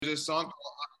a song.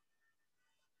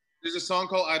 There's a song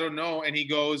called I Don't Know, and he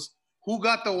goes, "Who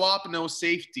got the WAP? No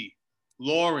safety.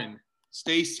 Lauren,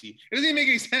 Stacy." It doesn't even make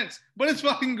any sense, but it's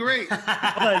fucking great.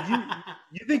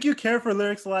 You think you care for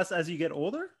lyrics less as you get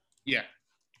older? Yeah.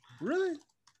 Really?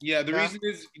 Yeah. The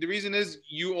reason is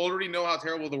you already know how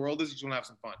terrible the world is. You just want to have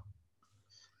some fun.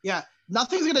 Yeah.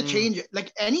 Nothing's gonna change it.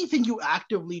 Like anything you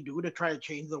actively do to try to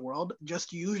change the world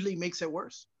just usually makes it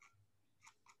worse.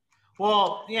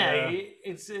 Well, yeah.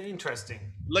 It's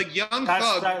interesting. Like Young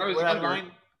Thug, when I was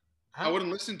younger, I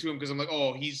wouldn't listen to him because I'm like,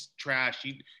 oh, he's trash.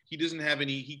 He doesn't have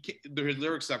any. His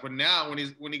lyrics suck. But now when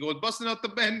he goes busting out the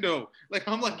bendo, like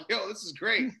I'm like, yo, this is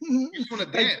great. You just want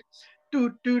to dance.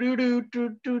 Do do do do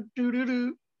do do do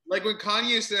do. Like when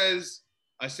Kanye says,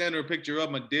 "I sent her a picture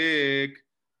of my dick,"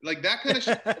 like that kind of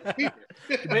shit.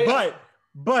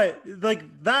 But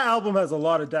like that album has a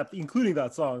lot of depth, including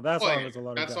that song. That song has a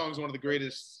lot of depth. That song's one of the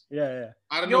greatest. Yeah.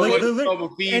 I don't know what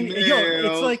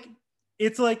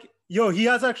it's like he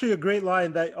has actually a great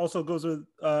line that also goes with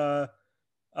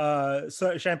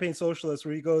Champagne Socialist,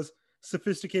 where he goes,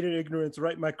 "Sophisticated ignorance,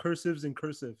 write my cursives in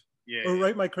cursive."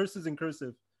 Write my cursives in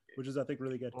cursive, which is I think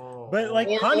really good. But like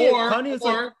Kanye is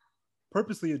like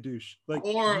purposely a douche. Like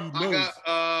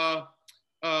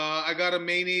I got a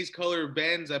mayonnaise colored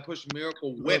Benz. I push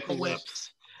Miracle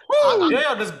Whips.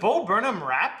 Does Bo Burnham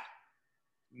rap?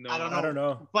 No, I don't know. I don't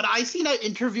know. But I seen an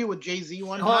interview with Jay-Z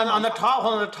one time. On the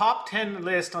top 10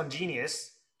 list on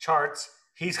Genius charts,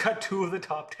 he's got 2 of the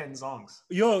top 10 songs.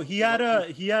 He had a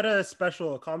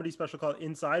comedy special called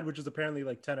Inside, which is apparently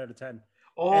like 10 out of 10.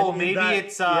 Oh, maybe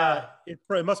it's it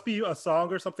must be a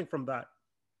song or something from that.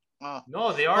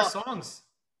 No, they are songs.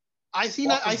 I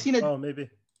seen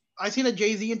a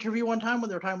Jay-Z interview one time when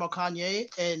they were talking about Kanye,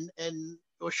 and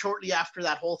it was shortly after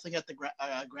that whole thing at the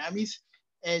Grammys.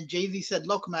 And Jay-Z said,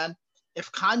 "Look, man,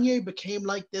 if Kanye became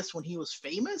like this when he was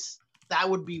famous, that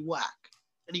would be whack."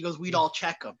 And he goes, "We'd all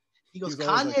check him." He goes,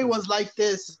 "Kanye was like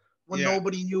this when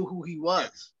nobody knew who he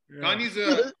was." Yeah.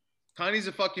 Kanye's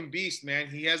a fucking beast, man.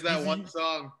 He has that one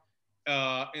song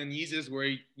in Yeezus where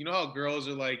you know how girls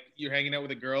are like, you're hanging out with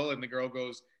a girl and the girl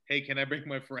goes, "Hey, can I bring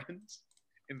my friends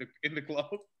in the club?"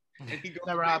 And he goes,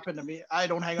 "Never happened to me. I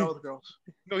don't hang out with girls."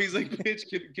 No, he's like, "Bitch,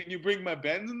 can you bring my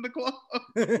Benz in the club?"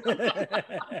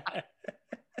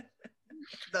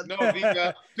 No,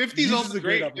 50's also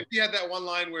great. 50 had that one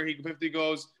line where 50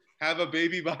 goes, "Have a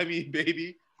baby by me,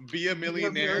 baby. Be a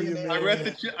millionaire. I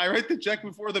write the check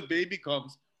before the baby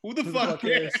comes. Who the fuck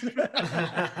cares?"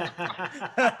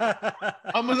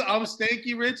 I'm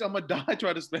stanky rich. I'm gonna die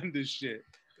trying to spend this shit.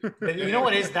 But you know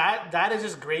what is that? That is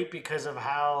just great because of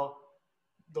how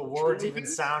the words even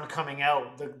sound coming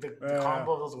out. The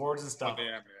combo of those words and stuff. Oh,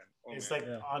 man. It's like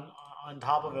on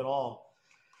top of it all.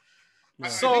 Yeah.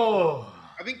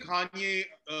 I think Kanye,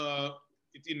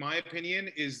 in my opinion,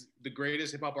 is the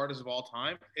greatest hip hop artist of all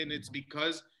time, and it's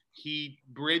because he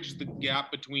bridged the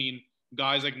gap between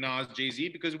guys like Nas, Jay-Z,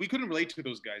 because we couldn't relate to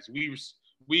those guys.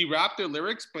 We rapped their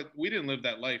lyrics, but we didn't live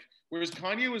that life. Whereas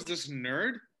Kanye was this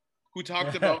nerd who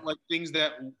talked about like things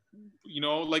that,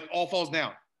 like All Falls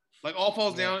Down. Like All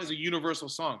Falls Down is a universal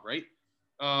song, right?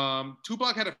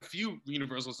 Tupac had a few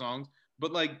universal songs,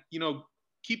 but like,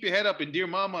 Keep Your Head Up and Dear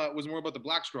Mama was more about the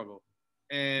black struggle.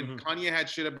 And Kanye had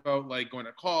shit about like going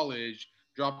to college,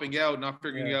 dropping out, not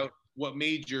figuring out what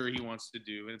major he wants to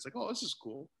do. And it's like, oh, this is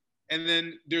cool. And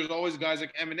then there's always guys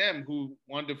like Eminem who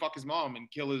wanted to fuck his mom and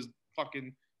kill his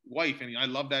fucking wife. And I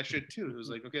love that shit too. It was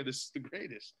like, okay, this is the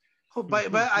greatest.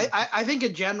 But I think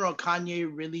in general, Kanye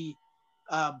really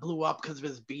blew up because of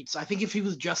his beats. I think if he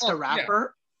was just a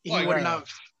rapper, he wouldn't have.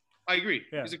 I agree.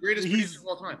 Yeah. He's the greatest producer of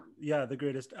all time. Yeah, the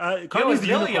greatest. Is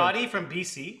Lil Yachty from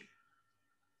BC?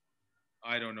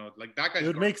 I don't know. Like that guy. It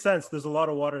would make sense. There's a lot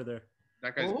of water there.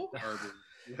 That guy's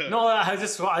garbage. No, I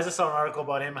just saw an article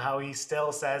about him how he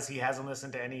still says he hasn't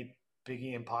listened to any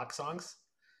Biggie and Pac songs.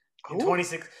 In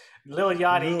 26, Lil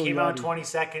Yachty came out in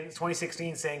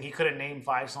 2016 saying he couldn't name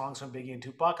 5 songs from Biggie and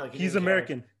Tupac. Like he's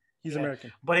American. He's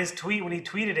American. But his tweet, when he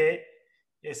tweeted it,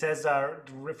 it says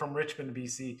from Richmond,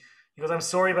 BC. He goes, "I'm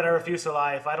sorry, but I refuse to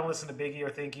lie. If I don't listen to Biggie or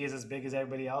think he is as big as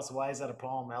everybody else, why is that a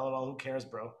problem? LOL, who cares,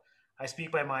 bro? I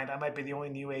speak my mind. I might be the only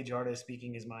new age artist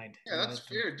speaking his mind." Yeah, that's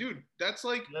fair, dude. That's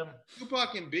like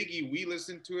Tupac and Biggie. We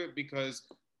listened to it because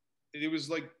it was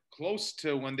like close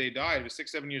to when they died. It was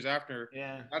 6-7 years after.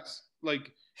 Yeah, that's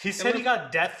like he said he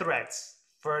got death threats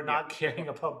for not caring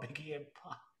about Biggie and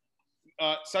Pac.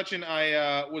 Sachin,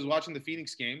 I was watching the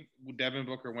Phoenix game. Devin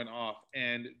Booker went off,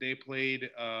 and they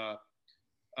played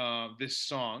this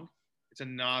song. It's a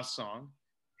Nas song.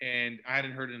 And I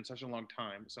hadn't heard it in such a long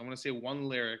time. So I'm going to say one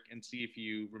lyric and see if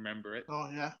you remember it. Oh,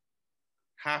 yeah.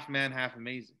 Half man, half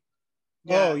amazing.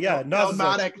 Oh yeah, Nas is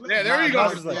like, yeah, there you go.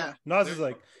 Nas is like, Nas is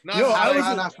like, yo,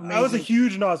 I was a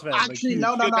huge Nas fan. Actually,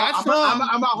 like, no.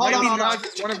 I'm hold on.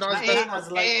 One of Nas'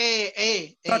 best.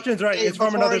 Hey. Sachin's right. It's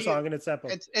from another song and it's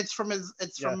sampled. It's from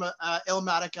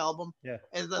Illmatic album. Yeah.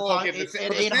 Is the song? It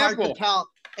ain't hard to tell.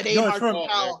 It ain't hard to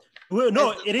tell.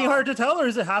 No, it ain't hard to tell, or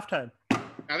is it halftime?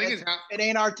 I think it's half. It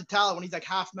ain't hard to tell when he's like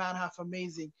half man, half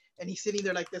amazing, and he's sitting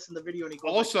there like this in the video, and he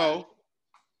goes.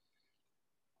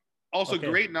 Also, okay.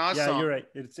 Great Nas song. Yeah, you're right.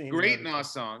 It's great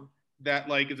Nas song that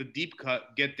like is a deep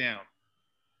cut. Get Down.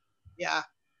 Yeah.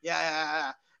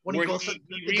 When he goes, he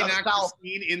reenacts the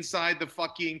scene inside the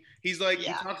fucking. He's like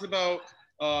he talks about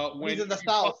when he's in the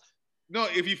South.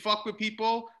 If you fuck with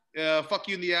people, fuck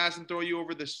you in the ass and throw you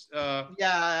over this.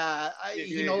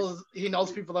 He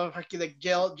knows people that are fucking like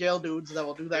jail dudes that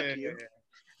will do that to you.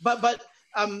 But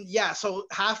so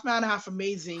half man, half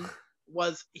amazing.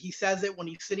 He says it when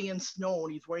he's sitting in snow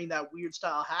and he's wearing that weird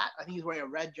style hat. I think he's wearing a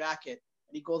red jacket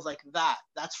and he goes like that.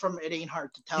 That's from It Ain't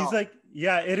Hard to Tell. He's like,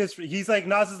 it is. He's like,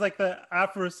 Nas is like the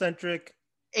Afrocentric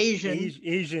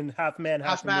Asian half man,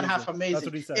 half amazing. That's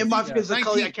what he says. In my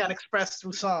physicality, I can't express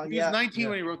through song. He was 19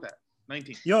 when he wrote that.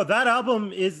 19. Yo, that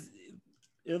album is,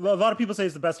 a lot of people say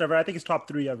it's the best ever. I think it's top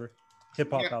 3 ever.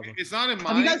 Hip hop album. It's not in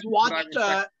my. Have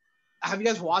you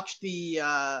guys watched the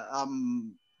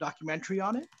documentary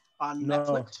on it? On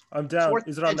Netflix. I'm down.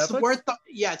 Is it on Netflix?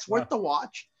 It's worth the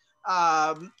watch.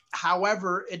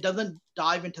 However, it doesn't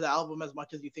dive into the album as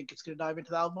much as you think it's going to dive into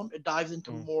the album. It dives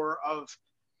into more of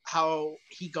how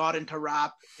he got into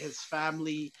rap, his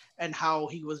family, and how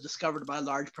he was discovered by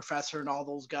Large Professor and all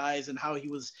those guys, and how he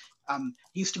was.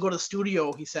 He used to go to the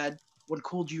studio, he said, when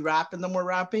Kool G Rap and them were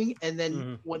rapping, and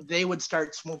then when they would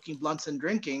start smoking blunts and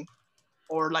drinking,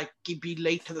 or like be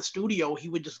late to the studio, he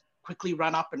would just quickly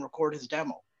run up and record his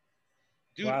demo.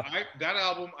 Dude, wow. That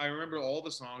album, I remember all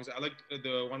the songs. I liked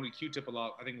the one with Q-Tip a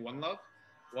lot. I think One Love.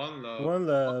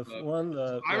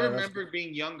 I remember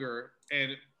being younger,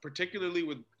 and particularly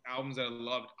with albums that I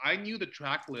loved, I knew the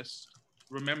track list.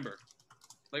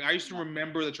 Like I used to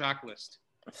remember the track list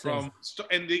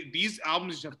these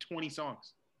albums used to have 20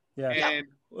 songs. And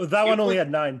that one only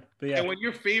had 9. But yeah. And when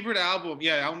your favorite album,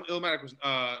 Illmatic was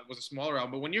a smaller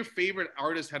album, but when your favorite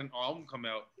artist had an album come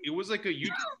out, it was like I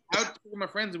would with my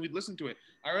friends and we'd listen to it.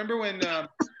 I remember when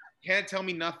Can't Tell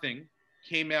Me Nothing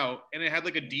came out and it had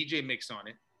like a DJ mix on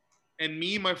it, and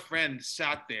me and my friend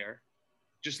sat there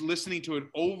just listening to it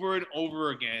over and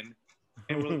over again,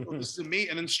 and we're like, oh, this is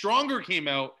amazing. And then Stronger came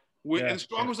out, and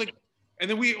Stronger was like, and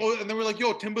then we're like,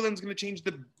 yo, Timbaland's gonna change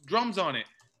the drums on it.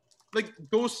 Like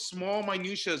those small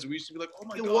minutiae, we used to be like, "Oh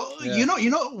my god!" Well, you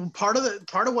know, part of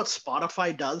what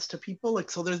Spotify does to people, like,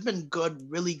 so there's been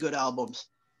really good albums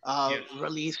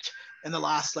released in the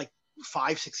last like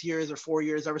 5-6 years or 4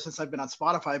 years, ever since I've been on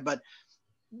Spotify. But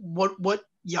what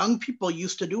young people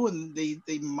used to do, and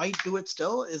they might do it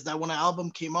still, is that when an album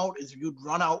came out, is you'd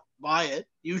run out, buy it.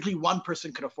 Usually one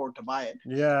person could afford to buy it.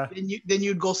 Yeah. Then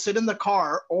you'd go sit in the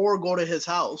car or go to his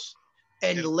house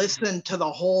and listen to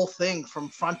the whole thing from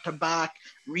front to back,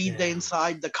 read the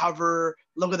inside, the cover,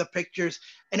 look at the pictures,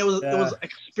 and it was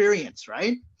experience,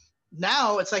 right?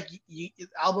 Now it's like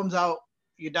albums out,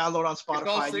 you download on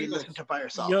Spotify, you listen to it by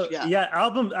yourself.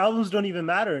 Albums don't even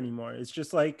matter anymore. It's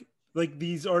just like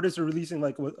these artists are releasing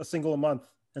like a single a month,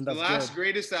 and that's the last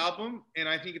greatest album, and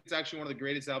I think it's actually one of the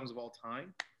greatest albums of all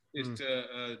time, is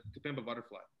To Pimp a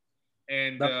Butterfly,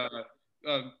 and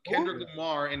Kendrick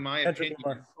Lamar, in my opinion,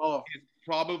 is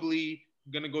probably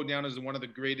gonna go down as one of the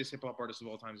greatest hip hop artists of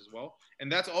all times as well.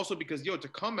 And that's also because to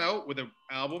come out with an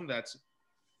album that's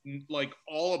like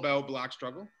all about Black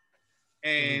struggle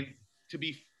and to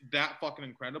be that fucking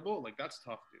incredible, like that's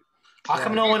tough, dude. How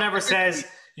come no one ever says,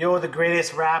 the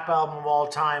greatest rap album of all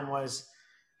time was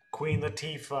Queen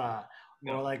Latifah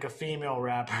or like a female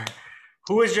rapper?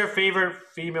 Who is your favorite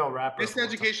female rapper?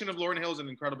 Miseducation of Lauryn Hill is an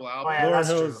incredible album. Lauryn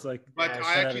Hill is like, but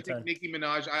I actually think Nicki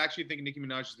Minaj. Nicki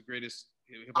Minaj is the greatest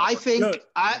hip-hop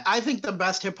I think the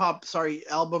best hip hop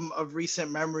album of recent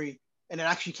memory, and it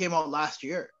actually came out last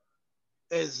year,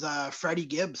 is Freddie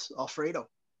Gibbs, Alfredo.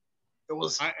 It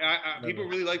was. People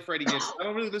really like Freddie Gibbs. I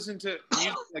don't really listen to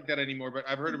music like that anymore, but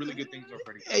I've heard really good things about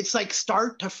Freddie Gibbs. It's like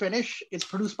start to finish. It's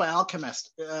produced by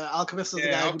Alchemist. Alchemist is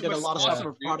the guy who did a lot of stuff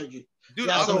for Prodigy. Dude,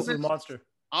 Alchemist is a monster.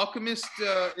 Alchemist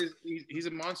he's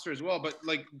a monster as well. But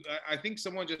like, I think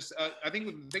someone just I think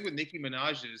the thing with Nicki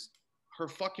Minaj is her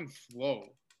fucking flow.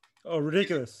 Oh,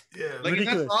 ridiculous! Like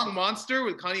ridiculous. In that song "Monster"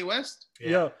 with Kanye West.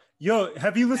 Yo,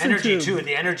 have you listened to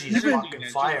the energy is fucking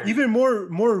fire. Even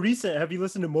more recent, have you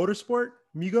listened to Motorsport,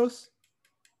 Migos?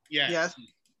 Yeah. Yes.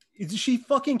 She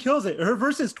fucking kills it. Her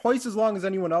verse is twice as long as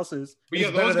anyone else's. But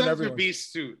yeah, those guys are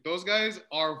beasts too. Those guys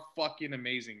are fucking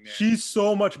amazing, man. She's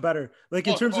so much better. Like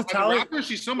in terms of talent, rapper,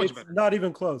 she's so much better. Not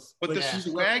even close. But the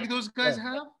swag those guys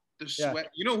have, the swag.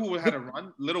 You know who had a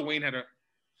run? Lil Wayne had a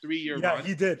 3-year run. Yeah,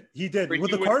 he did.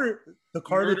 With the Carter.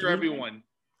 Murder everyone.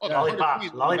 Oh,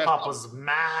 Lollipop was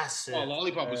massive. Oh,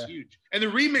 Lollipop was huge. And the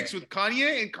remix with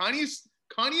Kanye, and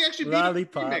Kanye actually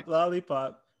beat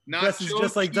Lollipop. This is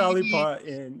just like Dolly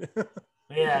Parton.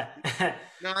 Yeah.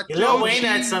 Lil Wayne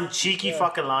had some cheeky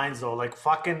fucking lines though, like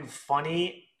fucking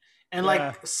funny and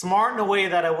like smart in a way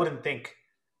that I wouldn't think.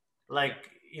 Like,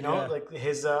 you know, like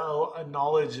his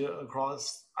knowledge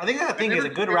across. I think that thing is a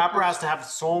good rapper has to have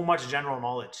so much general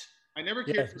knowledge. I never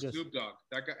cared for Snoop Dogg.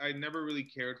 That guy, I never really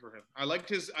cared for him. I liked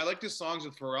his songs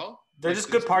with Pharrell. They're just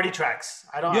good party tracks.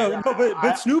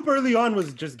 But Snoop early on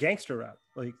was just gangster rap.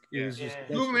 Like it was just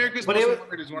Snoop America's Most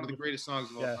Wanted is one of the greatest songs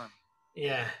of all time.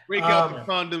 Yeah. Break out the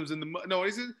condoms and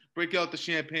break out the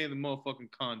champagne and the motherfucking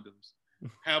condoms.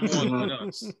 Have one on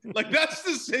us. Like that's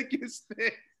the sickest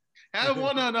thing. Have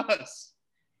one on us.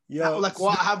 Yeah. Like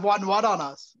what? Have one what on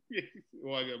us?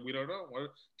 Well, we don't know.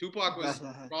 Tupac was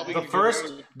probably the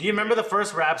first. Do you remember the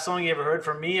first rap song you ever heard?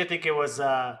 For me, I think it was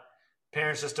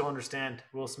 "Parents Just Don't Understand."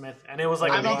 Will Smith, and it was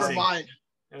like I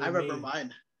remember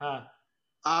mine.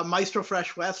 Maestro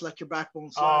Fresh West, Let Your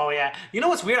Backbone Slide. Oh yeah, you know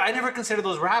what's weird? I never considered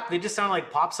those rap. They just sound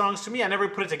like pop songs to me. I never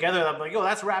put it together. I'm like, yo,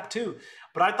 that's rap too.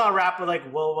 But I thought rap was like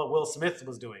what Will Smith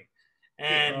was doing,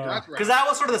 and because that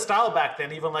was sort of the style back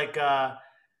then. Even like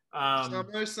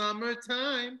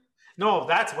summertime. No,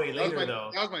 that's way later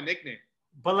though. That was my nickname.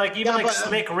 But like even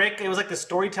Slick Rick, it was like the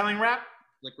storytelling rap.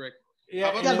 Slick Rick.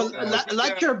 But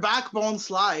Let Your Backbone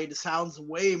Slide sounds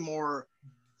way more.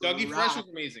 Dougie Fresh was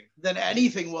amazing. Than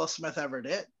anything Will Smith ever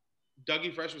did.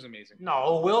 Dougie Fresh was amazing.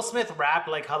 No, Will Smith rapped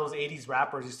like how those 80s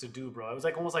rappers used to do, bro. It was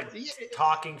like almost like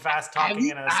fast talking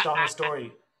in a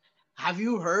story. Have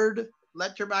you heard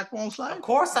Let Your Backbone Slide? Of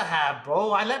course I have,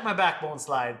 bro. I let my backbone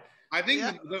slide. I think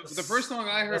the first song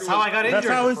I heard that's how I got injured.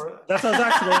 That's how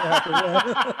Zach's going to happen.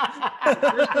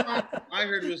 The first song I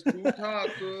heard was Tupac.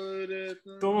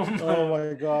 Oh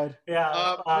my god.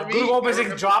 Yeah. Good old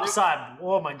music drop side.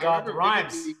 Oh my god, the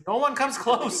rhymes. No one comes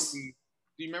close. Do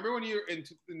you remember when you were in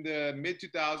the mid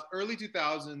 2000s, early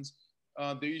 2000s?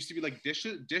 There used to be like dish.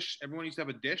 Everyone used to have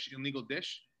a dish, illegal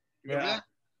dish. Remember that?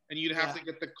 And you'd have to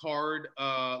get the card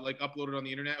like uploaded on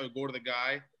the internet or go to the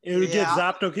guy. It would get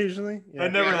zapped occasionally. I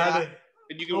never had it.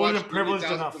 And you could watch it privileged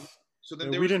enough. So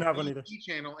then we didn't have one either.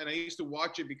 Channel, and I used to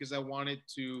watch it because I wanted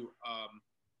to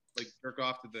like jerk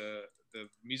off to the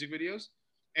music videos.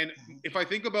 And if I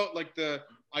think about like the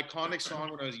iconic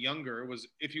song when I was younger, it was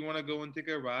 "If You Want to Go and Take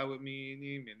a Ride with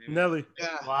Me." Nelly.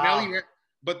 Yeah. Wow. Nelly.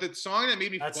 But the song that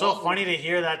made me that's so funny to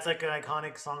hear. That's like an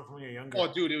iconic song from when you're younger. Oh,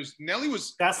 dude, it was Nelly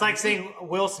was. That's like saying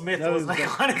Will Smith was an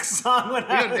iconic song when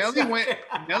I was younger.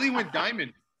 Nelly went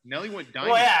diamond.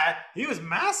 Well, yeah, he was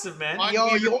massive, man.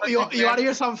 You want to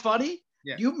hear something funny?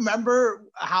 Yeah. You remember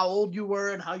how old you were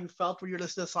and how you felt when you were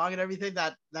listening to the song and everything?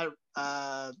 That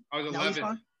I was 11.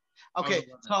 Song? Okay,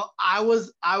 so I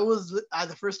was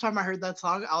the first time I heard that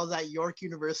song, I was at York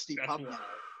University pub.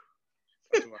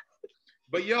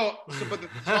 But the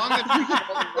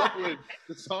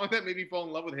song that made me fall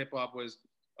in love with hip hop was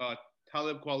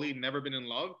Talib Kweli, Never Been in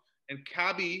Love, and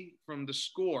Kabi from The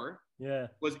Score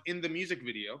was in the music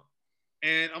video,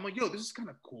 and I'm like, yo, this is kind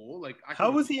of cool. Like,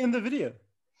 how was he in the video?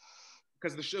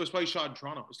 Because the show was probably shot in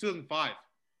Toronto. It was 2005.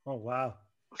 Oh wow!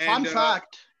 Fun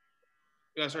fact.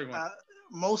 Yeah, sorry.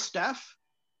 Mos Def.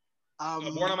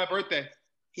 Born on my birthday.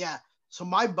 Yeah. So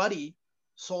my buddy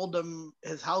sold him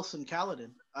his house in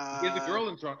Caledon. He has a girl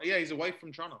in Toronto. Yeah, he's a wife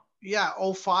from Toronto. Yeah,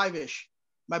 05-ish.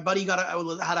 My buddy had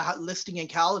a listing in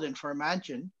Caledon for a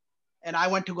mansion, and I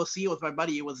went to go see it with my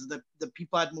buddy. It was the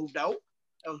people had moved out.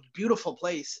 It was a beautiful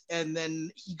place. And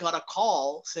then he got a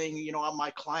call saying,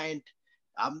 my client,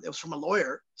 it was from a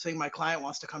lawyer saying my client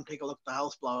wants to come take a look at the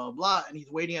house, blah, blah, blah. And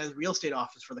he's waiting at his real estate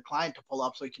office for the client to pull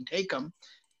up so he can take him.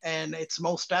 And it's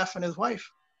Mos Def and his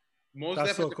wife. Mos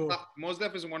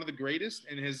Def is one of the greatest,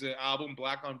 and his album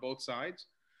Black on Both Sides.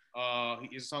 He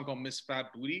has a song called Miss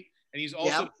Fat Booty, and he's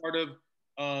also part of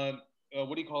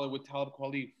what do you call it with Talib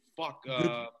Kweli?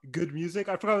 Good music.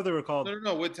 I forgot what they were called.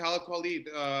 No. With Talib Kweli,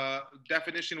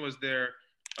 Definition was there.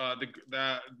 The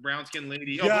brown skinned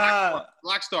lady. Yeah.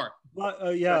 Black Star.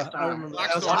 Yeah, I remember.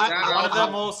 Black Star. One of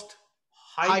the most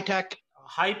high-tech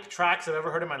hype tracks I've ever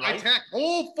heard in my life. High Tech.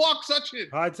 Oh fuck, such it.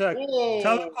 High Tech.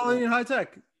 Talib Kweli and High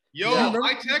Tech. Yo,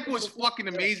 High Tech was fucking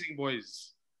amazing,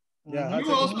 boys. Yeah. You know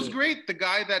who else was great? The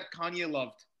guy that Kanye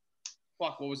loved.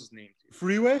 Fuck, what was his name?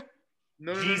 Freeway?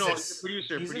 No. Producer.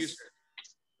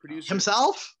 producer?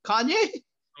 Himself? Kanye?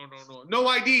 No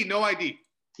ID.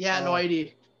 Yeah, No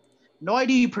ID. No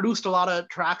ID produced a lot of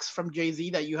tracks from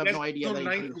Jay-Z that you have no idea that he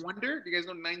Ninth produced. Wonder? Do you guys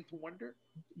know Ninth Wonder?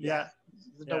 Yeah.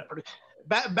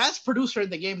 Best producer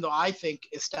in the game, though, I think,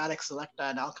 is Static Selecta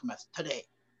and Alchemist today.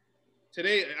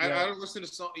 I don't listen to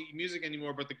music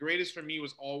anymore, but the greatest for me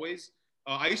was always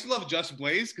I used to love Just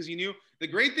Blaze because you knew the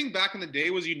great thing back in the day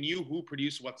was you knew who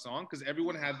produced what song because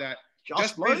everyone had that.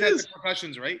 Just Blaze had the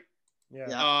percussions, right?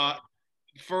 Yeah.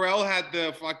 Pharrell had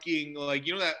the fucking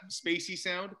that spacey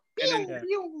sound, and then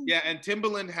and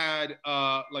Timbaland had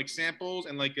like samples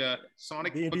and like a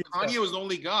sonic. But Kanye was the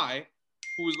only guy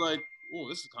who was like, "Oh,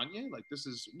 this is Kanye! Like this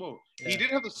is whoa." Yeah. He did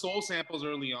have the soul samples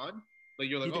early on, but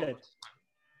you're like,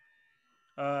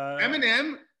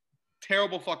 Eminem,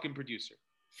 terrible fucking producer,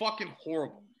 fucking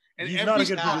horrible, and he's not a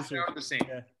good producer. The same.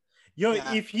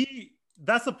 Yeah.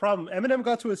 That's the problem. Eminem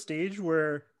got to a stage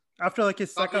where after like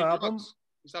his second album,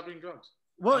 he stopped doing drugs.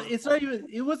 Well, it's not even.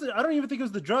 It wasn't. I don't even think it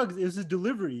was the drugs. It was his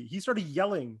delivery. He started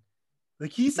yelling,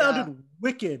 like he sounded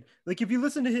wicked. Like if you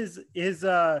listen to his, he has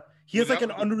like an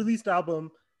unreleased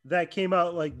album that came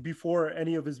out like before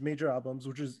any of his major albums,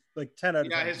 which is like 10 out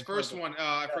of 10. Yeah, his first one.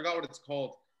 I forgot what it's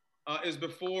called. It was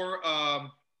before.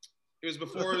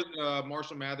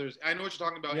 Marshall Mathers. I know what you're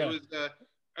talking about. Yeah. It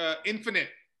was Infinite.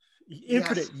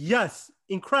 Yes.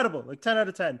 Incredible, like 10 out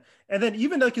of 10. And then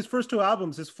even like his first two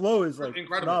albums, his flow is like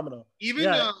phenomenal. Even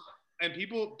and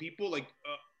people like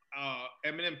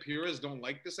Eminem purists don't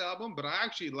like this album, but I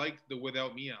actually liked the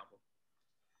Without Me album.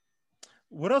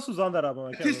 What else was on that album?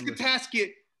 I can't remember.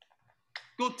 Casket.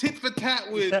 Go tit for tat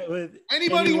with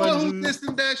anybody who's this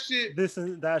and that shit. This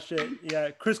and that shit.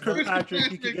 Yeah, Chris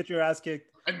Kirkpatrick, you could get your ass kicked.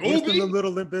 And the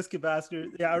little Limp Bizkit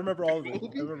bastard. Yeah, I remember all of it.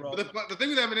 The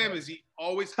thing with Eminem is he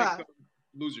always picks on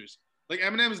losers. Like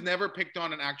Eminem has never picked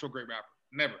on an actual great rapper.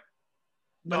 Never.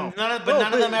 No. None of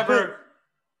them ever.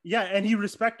 Yeah, and he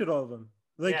respected all of them.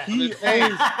 Like he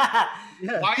always. Why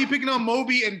are you picking on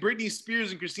Moby and Britney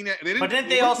Spears and Christina? Didn't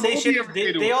they all say shit?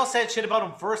 They all said shit about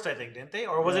him first, I think, didn't they?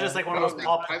 Or was it just like one of those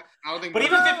pop? I don't think. But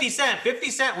even 50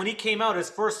 Cent, when he came out, his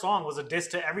first song was a diss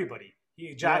to everybody.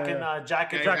 Jack and I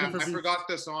forgot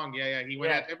the song. Yeah. He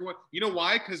went at everyone. You know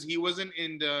why? Because he wasn't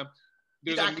in the.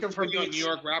 There's a video New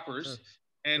York rappers,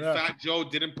 and Fat Joe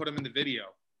didn't put him in the video,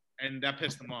 and that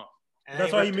pissed him off. And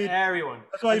that's why he made everyone.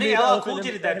 That's why I think LL Cool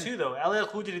J did that too, though. LL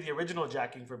Cool J did the original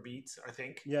jacking for beats, I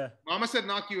think. Yeah. Mama Said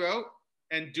Knock You Out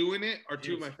and Doing It are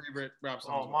two of my favorite rap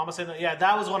songs. Oh, Mama Said,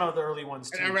 that was one of the early ones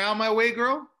too. And Around My Way,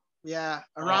 Girl. Yeah,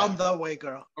 Around the Way,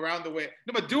 Girl. Around the Way.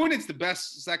 No, but Doing It's the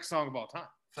best sex song of all time.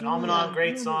 Phenomenon,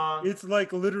 great song. It's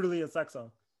like literally a sex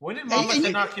song. When did Mama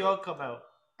Said Knock You Out come out?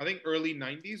 I think early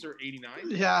 90s or 89.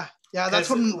 Yeah, that's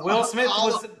when Will Smith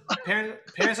was Parents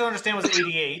Don't Understand was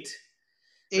 88.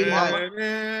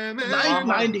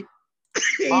 90.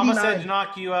 Mama Said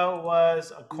Knock You Out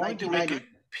was, according to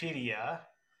Wikipedia,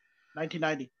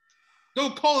 1990.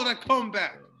 Don't call it a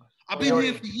comeback. I've been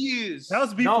here for years. That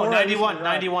was before. No, 91.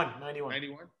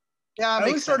 Yeah, I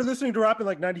only started listening to rap in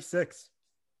like 96.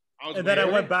 And then I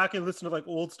went back and listened to like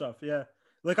old stuff. Yeah.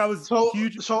 Like I was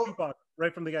huge Tupac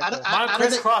right from the get-go. My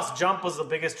Crisscross Jump was the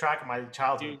biggest track of my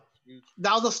childhood.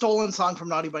 That was a stolen song from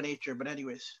Naughty by Nature, but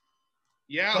anyways.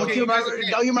 Yeah. Don't you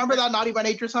remember that Naughty by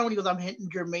Nature song when he goes, I'm hitting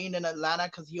Jermaine in Atlanta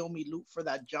because he owed me loot for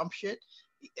that jump shit?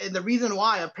 And the reason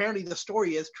why, apparently the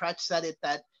story is, Tretch said it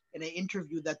that in an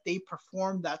interview that they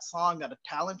performed that song at a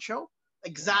talent show.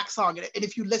 Exact song. And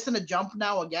if you listen to Jump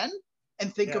now again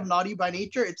and think of Naughty by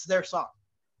Nature, it's their song.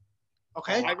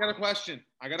 Okay. I got a question.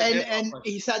 And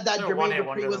he said that Jermaine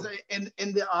Dupri was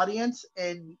in the audience,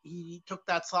 and he took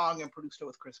that song and produced it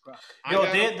with Chris Cross.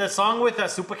 The song with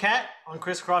Supercat on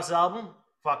Chris Cross's album,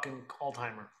 fucking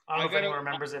all-timer. I don't know if anyone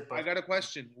remembers it, but I got a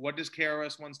question. What does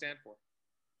KRS-One stand for?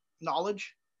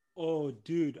 Knowledge. Oh,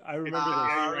 dude, I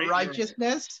remember this.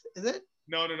 Righteousness, is it?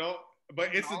 No.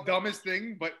 But it's the dumbest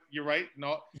thing. But you're right.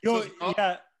 No. Knowledge.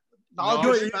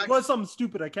 It was something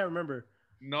stupid. I can't remember.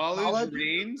 Knowledge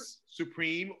reigns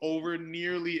supreme over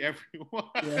nearly everyone.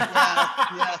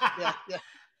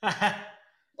 Yeah.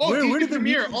 Where did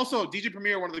Premier? Also, DJ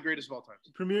Premier, one of the greatest of all time.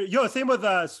 Premier, same with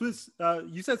Swiss.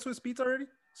 You said Swiss Beats already.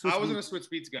 I wasn't a Swiss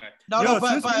Beats guy. But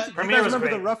Premier was remember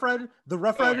great. the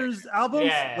Rough Riders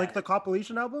albums, like the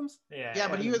compilation albums. Yeah,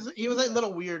 but he was a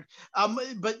little weird.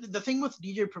 But the thing with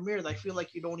DJ Premier is, I feel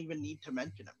like you don't even need to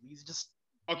mention him. He's just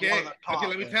okay.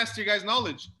 Let me test your guys'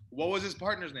 knowledge. What was his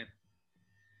partner's name?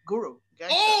 Guru.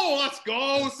 Gangsta. Oh, let's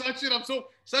go,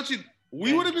 Sachin.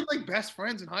 We would have been like best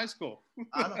friends in high school.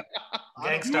 I know.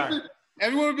 Gangstar.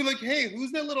 Everyone would be like, "Hey,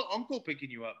 who's that little uncle picking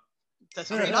you up?" That's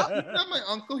straight up. He's not my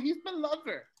uncle. He's my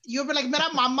lover. You'd be like,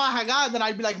 "Mera mama haga," then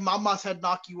I'd be like, "Mama said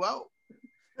knock you out."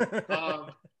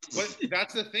 But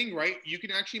that's the thing, right? You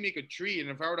can actually make a tree, and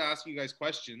if I were to ask you guys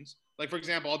questions, like for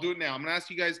example, I'll do it now. I'm gonna ask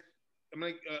you guys. I'm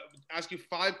gonna ask you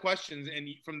 5 questions, and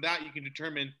from that you can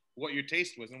determine what your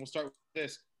taste was. And we'll start with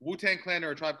this: Wu-Tang Clan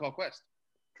or A Tribe Called Quest?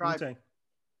 Tribe. Wu-Tang.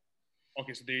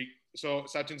 Okay, so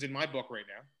Sachin's in my book right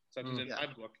now. Sachin's in my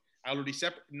book. I already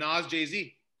separate Nas,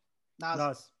 Jay-Z.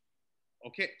 Nas.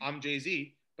 Okay, I'm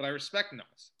Jay-Z, but I respect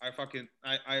Nas. I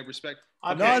respect.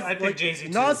 I think Jay-Z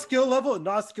too. Nas skill level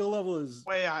is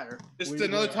way higher. This is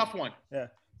another tough one. Yeah.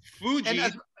 Fuji.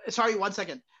 And sorry, 1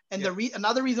 second. And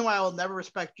another reason why I will never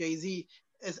respect Jay-Z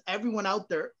is everyone out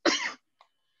there,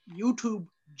 YouTube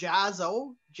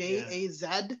Jaz-O,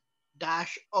 Jaz-O.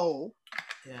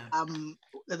 Yeah.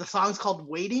 The song's called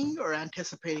Waiting or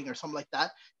Anticipating or something like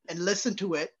that. And listen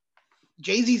to it.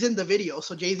 Jay-Z's in the video,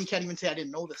 so Jay-Z can't even say I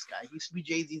didn't know this guy. He used to be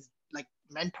Jay-Z's like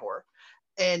mentor.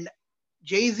 And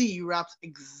Jay-Z raps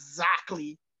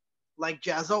exactly like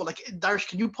Jaz-O. Like, Darsh,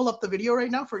 can you pull up the video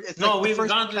right now? We've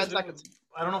gone 10 seconds.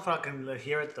 I don't know if I can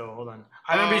hear it though. Hold on.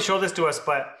 I remember you showed this to us,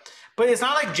 but it's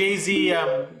not like Jay-Z.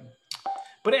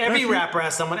 But every rapper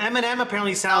has someone. Eminem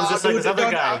apparently sounds just like this other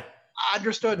guy. I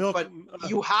understood, but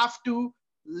you have to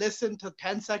listen to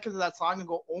 10 seconds of that song and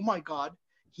go, "Oh my God,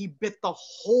 he bit the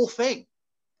whole thing."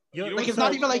 Like it's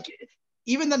not even like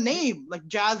even the name, like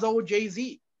Jaz-O,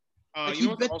 Jay-Z. Like he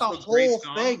bit the whole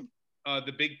thing.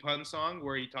 The Big Pun song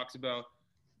where he talks about,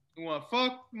 "You want to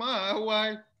fuck my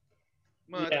wife,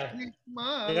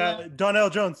 my Donnell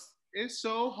Jones. It's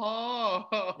so hard."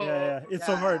 It's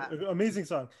so hard. Amazing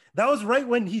song. That was right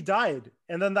when he died,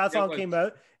 and then that song came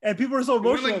out, and people were so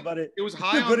emotional about it. It was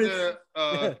high on the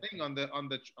thing on the.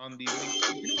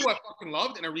 You know what I fucking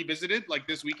loved, and I revisited like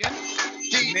this weekend.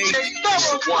 DJ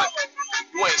number 1.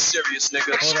 You ain't serious,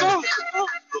 nigga. It's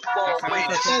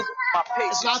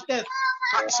not this.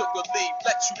 I took a leave,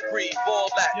 let you breathe, all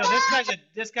that. Yo,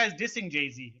 this guy's dissing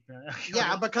Jay-Z.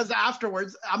 Yeah, because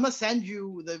afterwards, I'm gonna send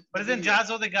you the. But isn't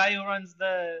Jaz-O the guy who runs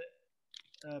the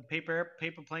paper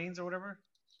planes or whatever?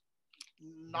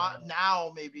 Not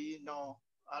now, maybe. No,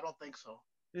 I don't think so.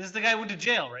 This is the guy who went to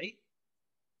jail, right?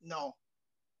 No.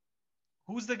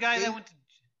 Who's the guy that went to?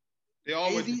 They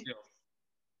all went to jail.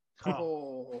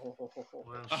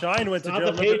 Shine went to jail.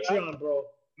 Not the Patreon, bro.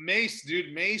 Mace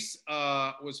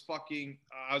was fucking.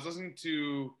 I was listening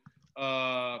to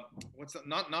what's that?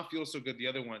 Not Feel So Good. The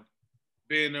other one,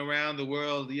 Been Around the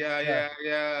World. Yeah.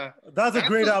 That's a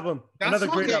great album. Another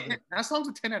great album. That song's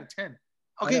a 10 out of 10.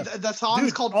 Okay, the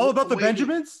song's called All About the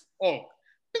Benjamins. Oh,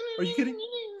 are you kidding?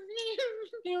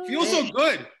 Feels so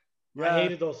good. Yeah. I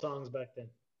hated those songs back then.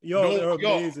 They're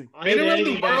amazing. Been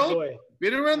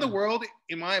Around the World,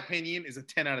 in my opinion, is a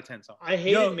 10 out of 10 song. I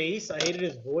hated Mace. I hated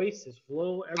his voice, his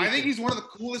flow, everything. I think he's one of the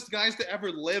coolest guys to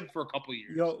ever live for a couple of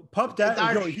years. Puff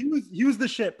Daddy, he was the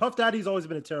shit. Puff Daddy's always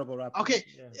been a terrible rapper. Okay,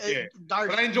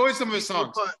 but I enjoy some of his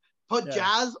songs. Put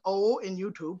Jaz-O in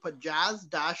YouTube. Put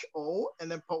Jaz-O and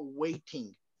then put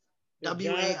Waiting.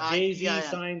 Jay-Z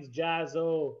signs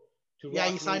Jaz-O to Rock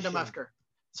he signed Nation. him after.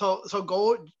 So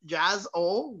go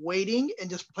Jaz-O, Waiting, and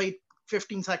just play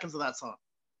 15 seconds of that song.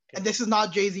 Okay. And this is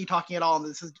not Jay-Z talking at all. And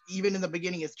this is even in the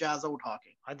beginning, it's Jaz-O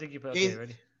talking. I think you put it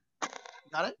ready.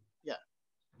 Got it? Yeah.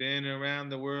 Been around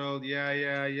the world,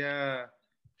 yeah.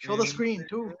 Show the screen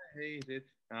too.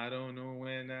 I don't know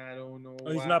when, I don't know.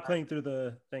 Oh, he's not playing through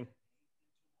the thing.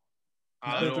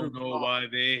 I don't know why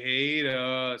they hate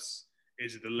us.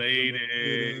 Is it the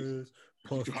latest?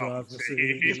 Puff Drive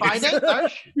You find it?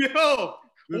 Yo,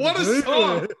 what a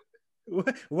song!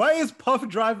 Why is Puff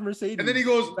Drive Mercedes? And then he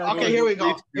goes, okay, here we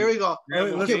go.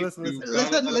 Okay, listen,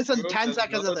 10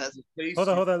 seconds of this. Hold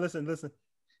on, listen. This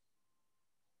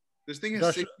thing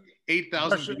has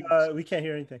 68,000 views. We can't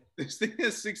hear anything. This thing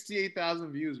has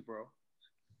 68,000 views, bro.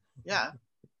 Yeah.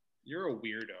 You're a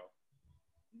weirdo.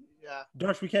 Yeah.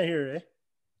 Darsh, we can't hear it,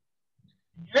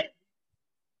 eh?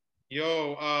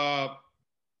 Yo,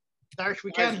 Darsh,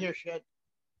 we can't hear shit.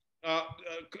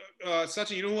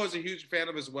 Sachin, you know who I was a huge fan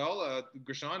of as well? Wait,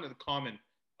 Grshawn and Common.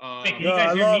 can you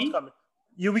guys hear me? Common.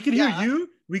 Yeah, we can hear you.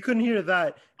 We couldn't hear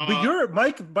that. But your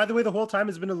mic, by the way, the whole time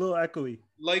has been a little echoey.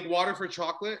 Like Water for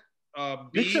Chocolate.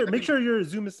 Make sure your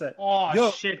Zoom is set.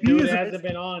 Oh, shit, dude. It hasn't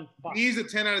been on. He's a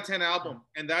 10 out of 10 album.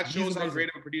 And that shows how great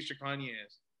of a producer Kanye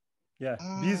is. Yeah.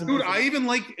 Dude, I even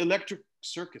like Electric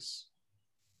Circus.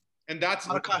 And that's...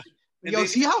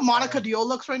 see how Monica Dio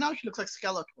looks right now? She looks like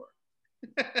Skeletor.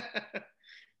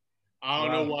 I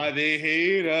don't know why they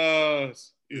hate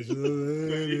us.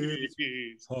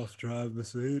 Puff Drive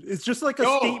Mercedes. It's just like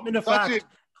a statement of fact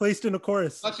placed in a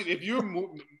chorus. If you're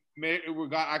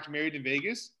got actually married in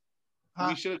Vegas,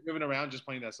 we should have driven around just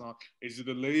playing that song. Is it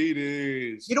the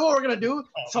ladies? You know what we're gonna do?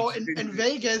 So in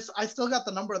Vegas, I still got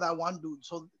the number of that one dude.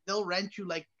 So they'll rent you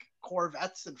like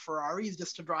Corvettes and Ferraris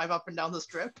just to drive up and down the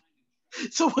strip.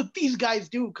 So what these guys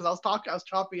do, because I was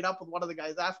chopping it up with one of the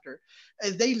guys after,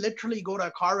 is they literally go to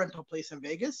a car rental place in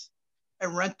Vegas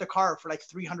and rent the car for like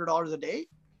 $300 a day.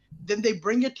 Then they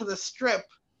bring it to the strip.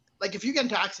 Like if you get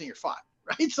into an accident, you're fine,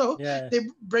 right? So they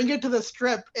bring it to the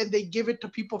strip and they give it to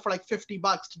people for like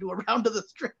 $50 to do a round of the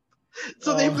strip.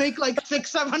 So they make like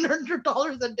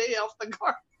 $600-700 a day off the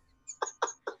car.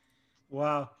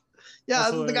 Wow. Yeah,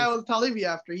 that's what the guy was telling me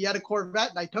after. He had a Corvette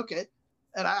and I took it.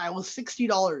 And I was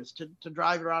 $60 to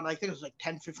drive around. I think it was like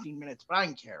 10-15 minutes, but I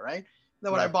didn't care, right?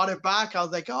 Then when I bought it back, I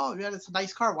was like, oh, yeah, it's a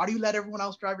nice car. Why do you let everyone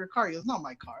else drive your car? He goes, not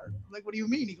my car. I'm like, what do you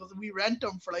mean? He goes, we rent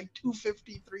them for like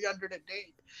 $250, $300 a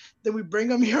day. Then we bring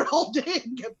them here all day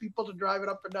and get people to drive it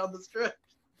up and down the strip.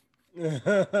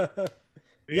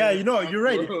 Yeah, you know, you're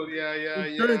right. Yeah.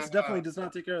 Insurance definitely does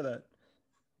not take care of that.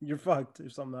 You're fucked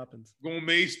if something happens. Going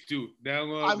mace too.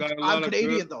 I'm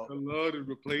Canadian though. A lot to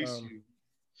replace you.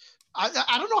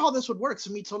 I don't know how this would work.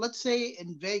 So let's say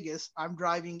in Vegas, I'm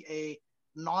driving a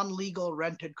non-legal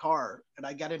rented car and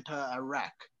I get into a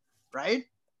wreck, right?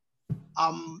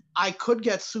 I could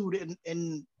get sued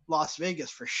in Las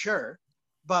Vegas for sure,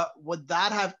 but would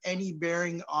that have any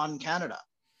bearing on Canada?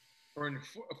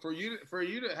 For you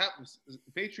to have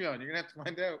Patreon, you're gonna have to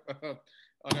find out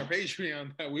on our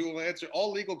Patreon that we will answer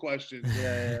all legal questions.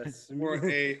 I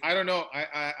don't know.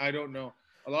 I don't know.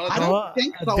 A lot of I don't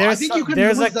think so. There's, I think you can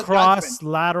there's a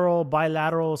cross-lateral,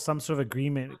 bilateral, some sort of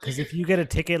agreement. Because if you get a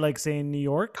ticket, like say in New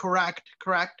York, correct,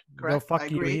 they'll fuck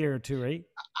you here too, right?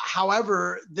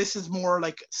 However, this is more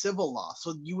like civil law,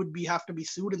 so you would have to be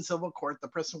sued in civil court. The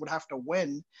person would have to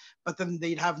win, but then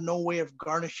they'd have no way of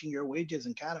garnishing your wages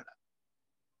in Canada.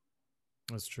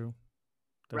 That's true.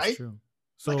 That's true.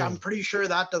 So like, I'm pretty sure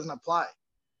that doesn't apply.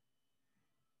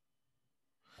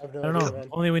 I don't know.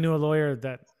 Only we knew a lawyer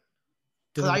that.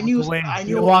 I knew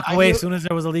walk away as soon as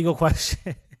there was a legal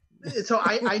question. So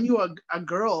I knew a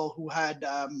girl who had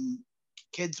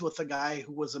kids with a guy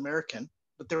who was American,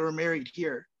 but they were married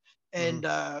here, and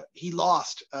he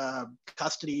lost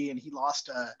custody, and he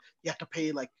had to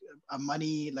pay like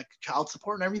money, like child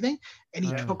support and everything, and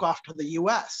he took off to the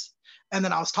U.S. And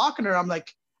then I was talking to her, I'm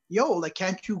like, yo, like,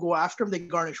 can't you go after him? They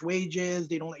garnish wages,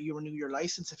 they don't let you renew your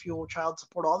license if you owe child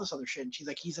support, all this other shit. And she's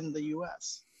like, he's in the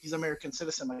U.S. He's an American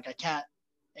citizen. Like, I can't.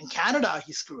 In Canada,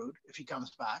 he's screwed if he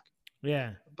comes back.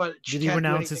 Yeah. But did he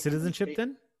renounce his citizenship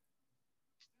then?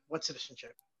 What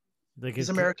citizenship? Like he's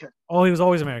American. Oh, he was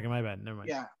always American. My bad. Never mind.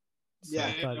 Yeah.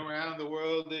 So around the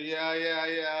world.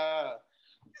 Yeah.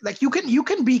 Like you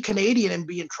can be Canadian and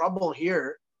be in trouble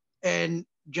here, and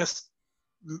just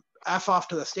F off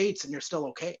to the States, and you're still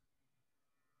okay.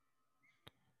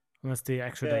 Unless they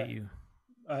extradite you.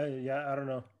 I don't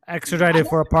know. Extradited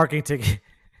for a parking ticket.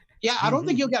 Yeah, I don't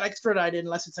think you'll get extradited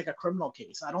unless it's like a criminal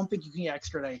case. I don't think you can get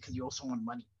extradited because you owe someone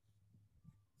money.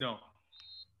 No.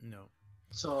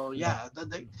 So yeah,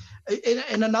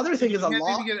 and another thing is a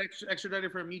law. You get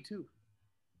extradited for Me Too.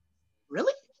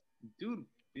 Really? Dude,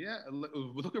 yeah.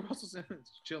 Look at Russell Simmons.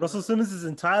 Russell Simmons is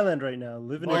in Thailand right now,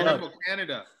 living it up. You're talking about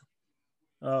Canada.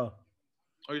 Oh,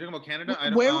 you're talking about Canada?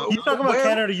 He's talking about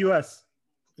Canada, U.S.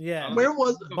 Yeah.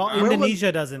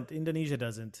 Indonesia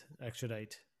doesn't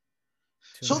extradite.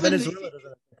 So Venezuela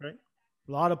doesn't, right?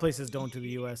 A lot of places don't to the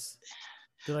U.S.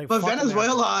 Like, but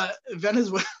Venezuela,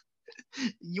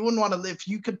 you wouldn't want to live. If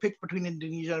you could pick between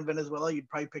Indonesia and Venezuela, you'd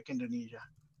probably pick Indonesia,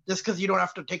 just because you don't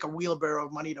have to take a wheelbarrow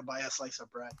of money to buy a slice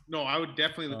of bread. No, I would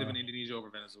definitely live in Indonesia over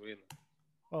Venezuela.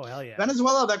 Oh hell yeah!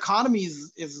 Venezuela, the economy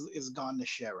is gone to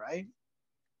shit, right?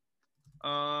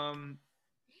 Around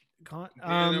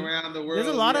the world, there's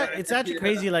a lot of. It's actually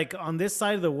crazy. Like on this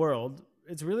side of the world,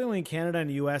 it's really only Canada and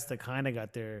the U.S. that kind of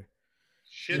got their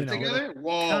shit together.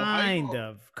 Whoa, kind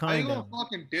of. How you gonna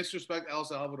fucking disrespect El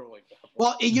Salvador like that?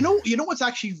 Well, you know what's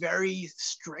actually very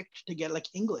strict to get, like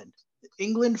England.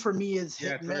 England for me is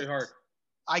it's very hard.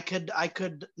 I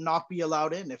could not be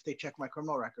allowed in if they check my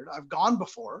criminal record. I've gone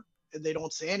before and they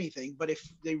don't say anything, but if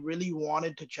they really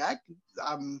wanted to check,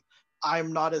 I'm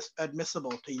not as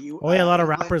admissible to you. Oh yeah, a lot of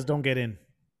rappers don't get in.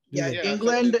 Yeah,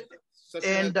 England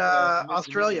and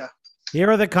Australia. Here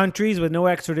are the countries with no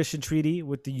extradition treaty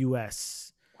with the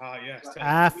U.S. Yes.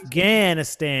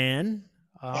 Afghanistan.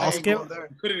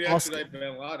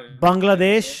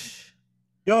 Bangladesh.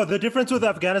 Yo, the difference with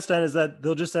Afghanistan is that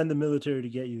they'll just send the military to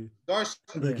get you. Darsh,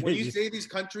 when you say these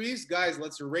countries, guys,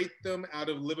 let's rate them out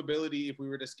of livability if we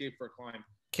were to escape for a climb.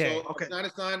 Okay. So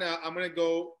Afghanistan, I'm going to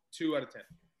go 2 out of 10.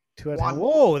 2 out of 10.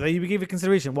 Whoa, that you gave it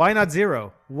consideration. Why not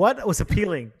 0? What was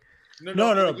appealing?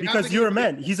 No, because you're a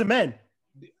man. He's a man.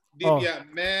 Yeah,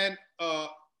 man. I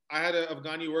had an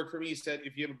Afghani work for me. He said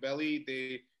if you have a belly,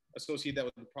 they associate that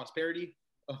with prosperity.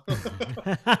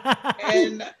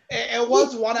 And it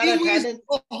was 1 out of 10.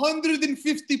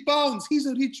 150 pounds. He's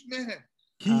a rich man.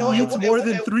 He eats more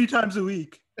than 3 times a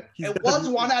week. It was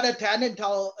 1 out of 10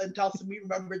 until Samir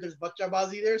remembered there's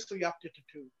Bachabazi there, so you upped it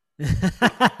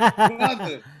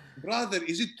Brother, to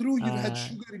 2. is it true you had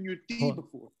sugar in your tea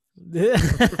before?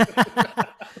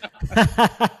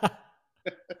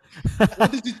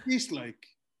 What does it taste like?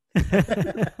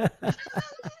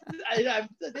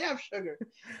 They have sugar.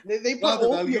 They put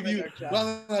opium in their chest.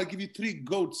 Brother, I'll give you 3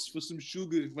 goats for some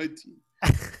sugar in my tea.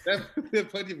 There are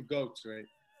plenty of goats, right?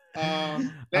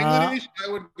 Bangladesh, I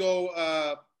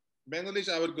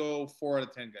would go 4 out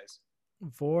of 10, guys.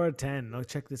 4 out of 10. I'll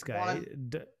check this guy.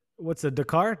 What's the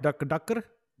Dakar? Dakar?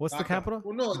 What's the capital?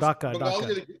 Well, no, Dhaka.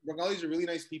 Bengalis are really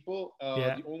nice people.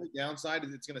 The only downside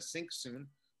is it's going to sink soon.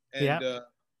 And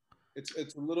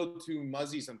it's a little too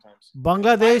muzzy sometimes.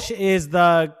 Bangladesh is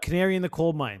the canary in the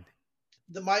coal mine.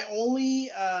 My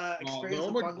only experience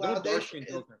of Bangladesh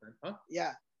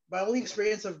my only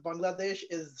experience of Bangladesh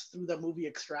is through the movie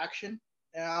Extraction,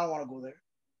 and I don't want to go there.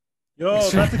 Yo,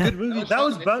 that's a good movie.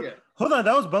 Hold on,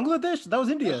 that was Bangladesh? That was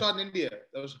India. That was shot in India.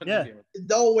 India.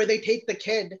 Though, where they take the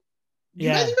kid. You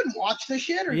guys even watch this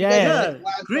shit? Or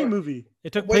great movie.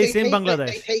 It took place in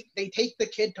Bangladesh. They take the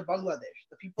kid to Bangladesh.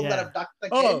 The people that abduct the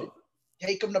kid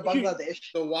take him to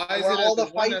Bangladesh. So why is where it all the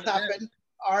fights happen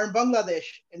are in Bangladesh,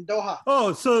 in Doha.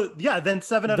 Oh, so then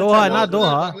 7 out of 10. Doha, not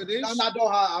Doha. No, not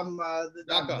Doha.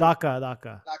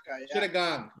 Dhaka. Should have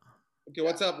gone. Okay,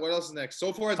 what's up? What else is next?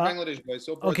 So far, it's Bangladesh, boys.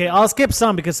 Okay, I'll skip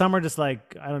some because some are just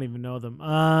like I don't even know them.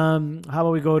 How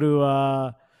about we go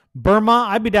to Burma?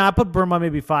 I'd be down. I put Burma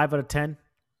maybe 5 out of 10.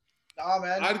 Oh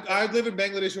man, I'd live in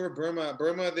Bangladesh over Burma.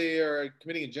 Burma, they are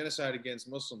committing a genocide against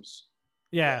Muslims.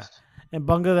 Yeah, and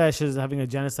Bangladesh is having a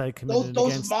genocide committed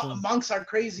against monks are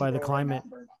crazy by the climate.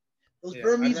 Those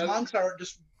Burmese monks are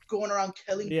just going around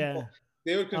killing people.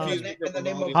 They would confuse me.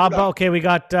 How about we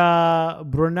got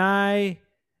Brunei.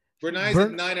 Brunei is a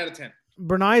 9 out of 10.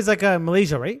 Brunei is like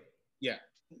Malaysia, right? Yeah.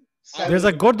 There's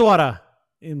a Gurdwara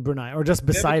in Brunei, or just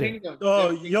beside it.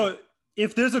 Oh,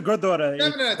 if there's a Gurdwara,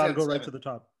 I'll go right to the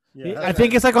top. Yeah, I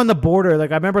think it's like on the border.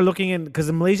 Like I remember looking in because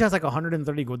Malaysia has like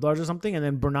 130 Gurdwaras or something, and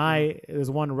then Brunei is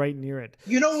one right near it.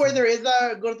 You know where there is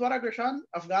a Gurdwara, Krishan?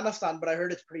 Afghanistan, but I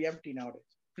heard it's pretty empty nowadays.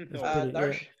 That's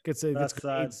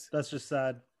sad. That's just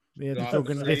sad. Yeah,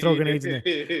 they throw grenades in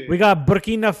there. We got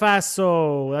Burkina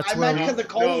Faso. That's where because of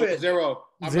COVID. Zero.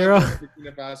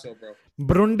 Burkina Faso, bro.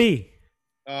 Burundi.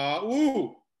 I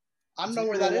don't know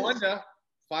where that is.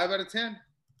 5 out of 10.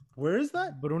 Where is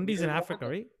that? Burundi's in Africa,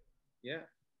 right? Yeah.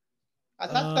 I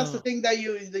thought that's the thing that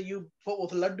you put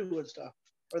with laddu and stuff.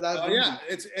 Or that.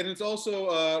 It's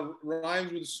also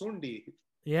rhymes with sundi.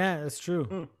 Yeah, that's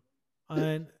true.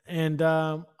 And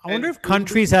I wonder if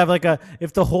countries have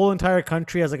if the whole entire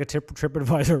country has like a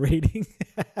TripAdvisor rating.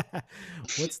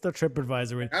 What's the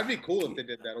TripAdvisor rating? That'd be cool if they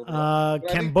did that.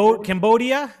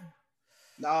 Cambodia?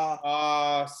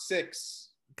 No. 6.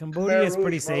 Cambodia is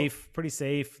pretty safe. Pretty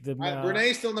safe. Brunei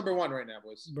is still number 1 right now,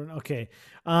 boys. Okay.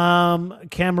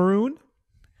 Cameroon?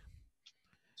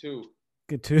 2.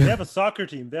 Good 2. They have a soccer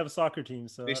team.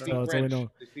 So they speak French.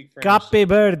 They speak French. Cape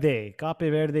Verde. Cape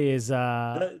Verde is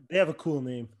they have a cool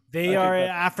name. They are an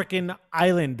African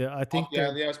island. I think.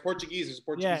 It's Portuguese. It's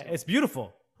Portuguese. Yeah, it's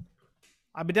beautiful.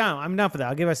 I'm down for that.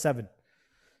 I'll give it a 7.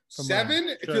 7?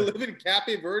 If you live in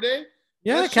Cape Verde?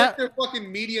 Yeah, check their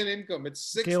fucking median income.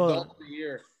 It's $6 a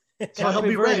year. So he'll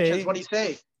be rich. That's what he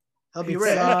say. He'll be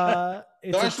rich.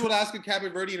 Darsh would ask a Cape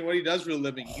Verdean what he does for a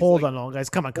living. Hold on, guys.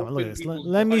 Come on. Look at this.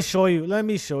 Let me show you. Let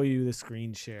me show you the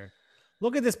screen share.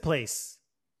 Look at this place.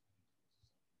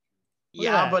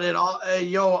 But it all.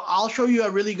 I'll show you a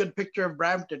really good picture of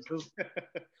Brampton too.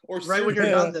 Or right Syria. When you're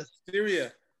done this.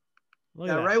 Syria.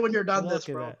 Right when you're done this,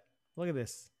 bro. Look at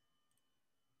this.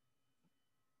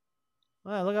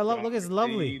 Wow, look, it's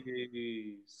lovely.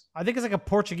 I think it's like a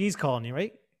Portuguese colony,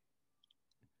 right?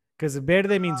 Because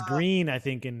verde means green, I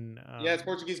think. It's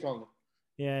Portuguese colony.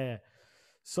 Yeah.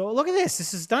 So look at this.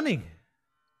 This is stunning.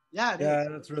 Yeah,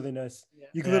 that's really nice.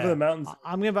 You can live in the mountains.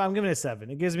 I'm giving it a 7.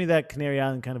 It gives me that Canary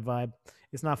Island kind of vibe.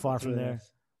 It's not far from there.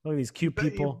 Nice. Look at these cute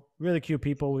people. Really cute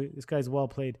people. This guy's well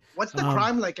played. What's the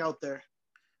crime like out there?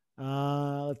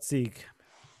 Let's see.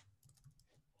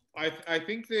 I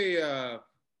think they.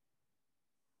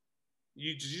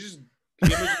 You just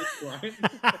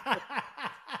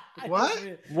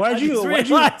What? Why'd you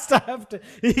realize after?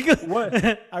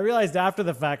 What? I realized after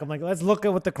the fact. I'm like, let's look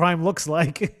at what the crime looks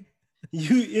like.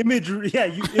 You image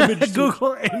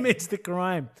Google image the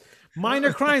crime.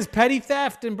 Minor crimes, petty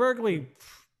theft and burglary.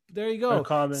 There you go.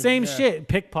 Uncommon, Same shit.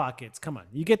 Pickpockets. Come on,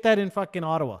 you get that in fucking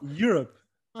Ottawa. Europe.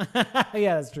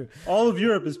 Yeah, that's true. All of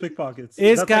Europe is pickpockets.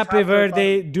 Is Cape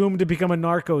Verde doomed to become a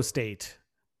narco state?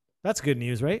 That's good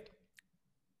news, right?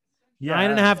 Yeah.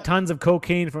 9.5 tons of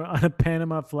cocaine on a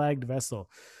Panama flagged vessel.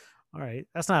 All right,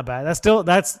 that's not bad.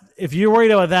 That's if you're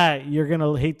worried about that, you're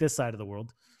gonna hate this side of the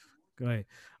world. Go ahead.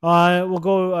 We'll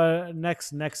go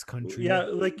next country. Yeah,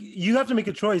 like you have to make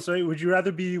a choice, right? Would you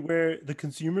rather be where the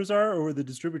consumers are or where the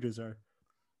distributors are?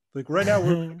 Like right now,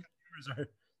 where the consumers are.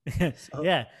 So.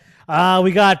 Yeah.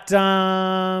 We got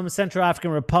Central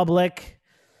African Republic,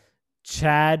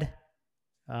 Chad.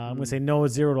 I'm gonna say no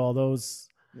 0 to all those.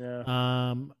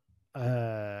 Yeah.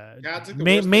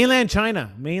 Mainland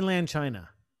China.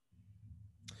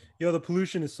 Yo, the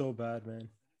pollution is so bad, man.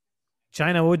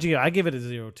 China, what would you give? I give it a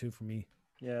 0 too for me.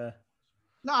 Yeah.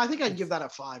 No, I think I'd give that a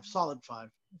 5. Solid 5.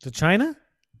 To China?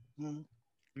 Mm-hmm.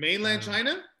 Mainland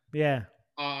China? Yeah.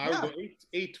 I would go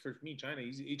 8 for me. China,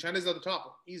 easy. China's at the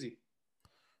top, easy.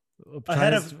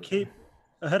 Ahead of Cape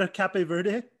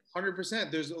Verde?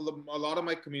 100%. There's a lot of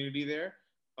my community there.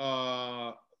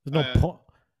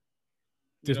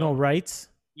 There's no rights.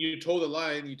 You told the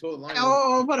line.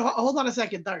 Oh, but hold on a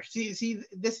second, Darsh. See,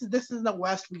 this is in the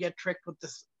West. We get tricked with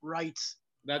this rights.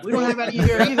 We don't have any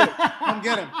here either. Come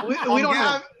get him. We don't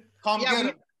have.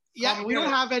 Get him. We don't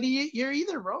have any here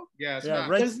either, bro. Yeah,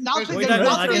 right. There's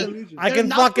nothing. I can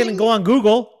fucking go on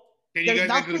Google. Can you guys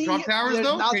enter the Trump Towers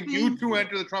though? Can you two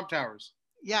enter the Trump Towers?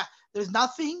 Yeah, there's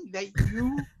nothing that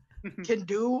you can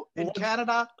do in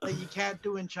Canada that you can't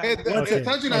do in China.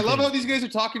 I love how these guys are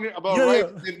talking about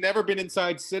rights. They've never been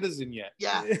inside Citizen yet.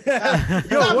 Yeah.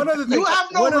 One other thing. You have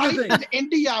no rights in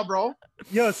India, bro.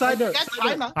 Yo, side note.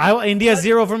 China. India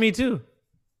 0 for me too.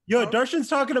 Yo, Darshan's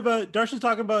talking about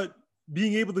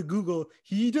being able to Google.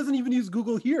 He doesn't even use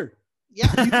Google here.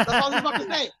 Yeah, that's all I was about to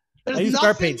say.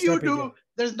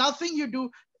 There's nothing you do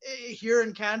here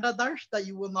in Canada, Darsh, that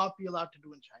you will not be allowed to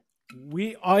do in China.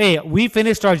 We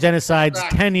finished our genocides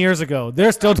 10 years ago.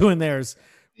 They're still doing theirs.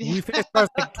 We finished ours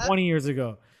like 20 years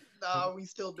ago. No, we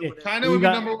still do it. China would be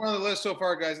number 1 on the list so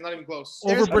far, guys. Not even close.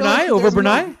 Over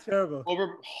Brunei? Terrible.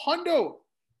 Over Hondo.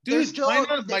 Dude,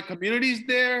 China, my community's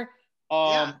there.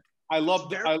 I love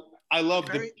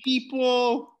the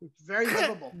people. Very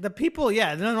livable. The people, yeah.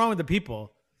 There's nothing wrong with the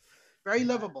people. Very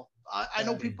livable. I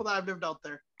know people that have lived out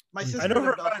there. My sister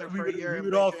lived out there for a year. We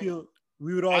would all feel.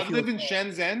 I live in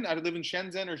Shenzhen. I live in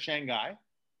Shenzhen or Shanghai.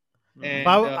 And,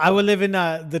 I would live in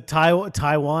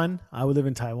Taiwan. I would live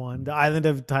in Taiwan, the island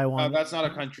of Taiwan. That's not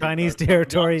a country. Chinese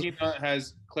territory. China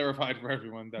has clarified for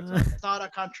everyone. It's not a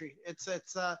country. It's an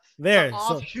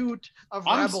offshoot of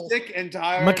rebels. I'm sick and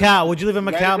tired. Macau. Would you live in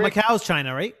Macau? Macau's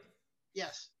China, right?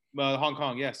 Yes. Hong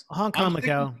Kong. Yes. Hong Kong,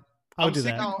 Macau. I would do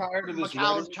that. I'm tired of this.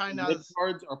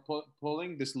 Libtards are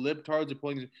pulling. Libtards are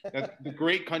pulling. The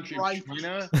great country of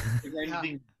China is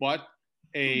anything but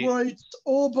a rights.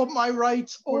 But my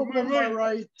rights. But my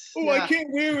rights. Oh, I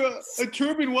can't wear a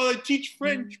turban while I teach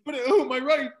French. But my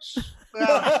rights.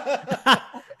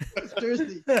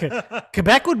 Seriously.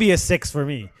 Quebec would be a 6 for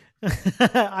me.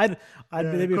 I'd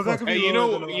maybe a 4. Hey, you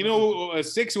know, a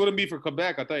 6 wouldn't be for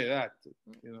Quebec. I'll tell you that.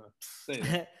 Say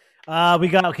that. We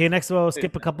got next we'll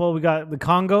skip a couple. We got the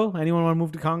Congo. Anyone want to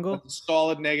move to Congo? That's a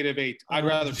solid -8. I'd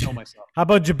rather kill myself. How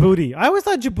about Djibouti? I always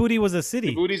thought Djibouti was a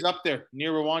city. Djibouti's up there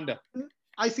near Rwanda.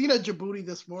 I seen a Djibouti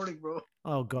this morning, bro.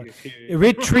 Oh god.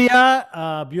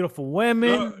 Eritrea, beautiful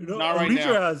women. Not right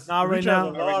now. Not right now.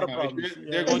 A lot of problems.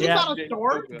 They're going to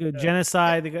store? Good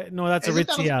genocide. No, that's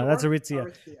Eritrea. That's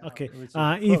Eritrea. Okay.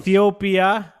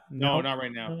 Ethiopia. No, not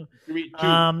right now.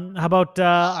 How about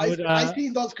I've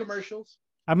seen those commercials.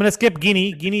 I'm gonna skip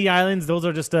Guinea. Guinea Islands. Those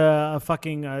are just a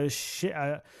fucking a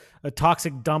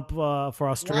toxic dump for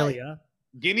Australia.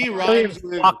 Right. Guinea rhymes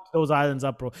with those islands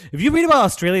up, bro. If you read about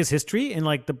Australia's history and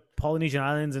like the Polynesian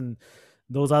Islands and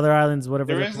those other islands,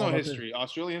 whatever. There is no history.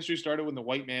 Australian history started when the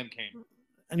white man came.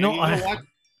 No,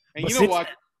 you know what?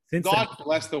 God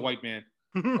bless the white man.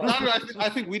 I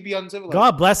think we'd be uncivilized.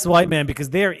 God bless the white man because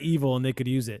they're evil and they could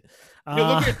use it.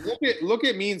 Look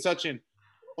at me and Sachin.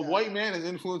 A white man has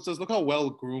influenced us. Look how well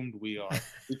groomed we are.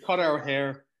 We cut our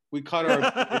hair. We cut our.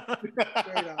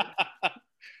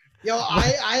 Yo,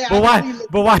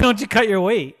 but why don't you cut your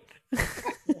weight? The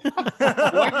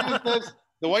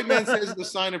white man says the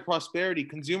sign of prosperity.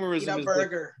 Consumerism is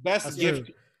the best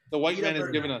gift the white man has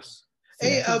given us.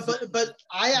 Hey, but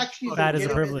I actually that is a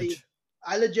privilege.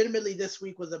 I legitimately this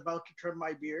week was about to trim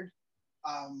my beard,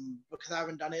 because I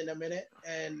haven't done it in a minute,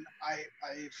 and I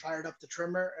fired up the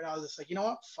trimmer, and I was just like, you know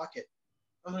what, fuck it.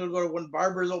 I'm gonna go to when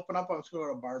barbers open up. I'm just gonna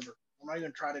go to a barber. I'm not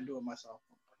even try to do it myself.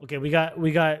 Okay, we got.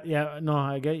 Yeah, no,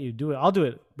 I get you. Do it. I'll do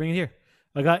it. Bring it here.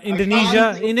 I got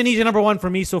Indonesia. Indonesia #1 for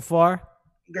me so far.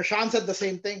 Gershon said the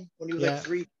same thing when he was like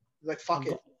 3. He was like, fuck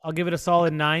it. I'll give it a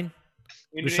solid 9.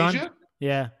 Indonesia? Gershon?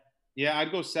 Yeah. Yeah,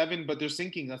 I'd go 7, but they're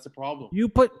sinking. That's the problem. You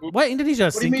put what? Indonesia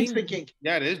is sinking? What do you mean sinking?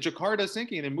 Yeah, it is. Jakarta's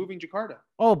sinking. They're moving Jakarta.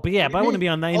 Oh, but yeah, but I wouldn't be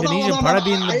on the Indonesian part. I'd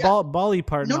be in the Bali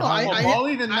part. No,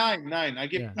 Bali, then 9. I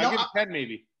give 10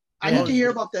 maybe. I need to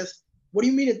hear about this. What do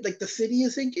you mean? Like the city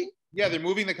is sinking? Yeah, they're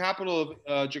moving the capital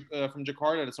from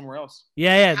Jakarta to somewhere else.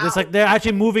 Yeah. It's like they're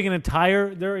actually moving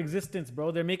their existence,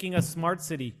 bro. They're making a smart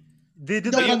city. They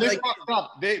did that.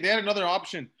 They had another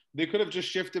option. They could have just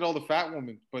shifted all the fat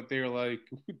women, but they were like,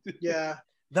 yeah,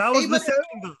 that was the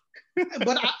second.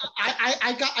 But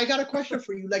I got a question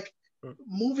for you. Like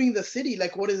moving the city,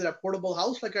 like what is it? A portable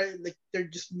house? Like they're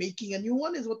just making a new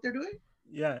one? Is what they're doing?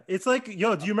 Yeah, it's like,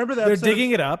 yo, do you remember that? They're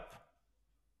digging it up.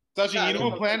 Sachin, you know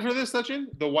who planned for this, Sachin?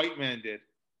 The white man did.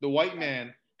 The white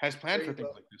man has planned for things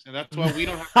like this, and that's why we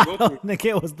don't have to go through it. I think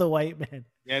it was the white man.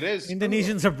 Yeah, it is.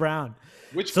 Indonesians are brown.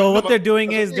 So what they're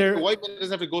doing is the white man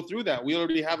doesn't have to go through that. We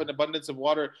already have an abundance of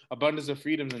water, abundance of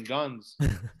freedoms and guns.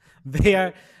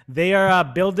 They are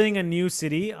building a new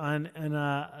city on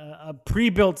a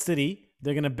pre-built city.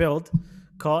 They're gonna build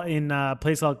in a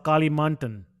place called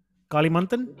Kalimantan.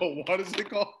 Kalimantan? Oh, what is it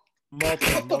called?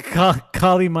 Kalimantan.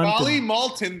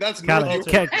 Kalimantan. That's Kali.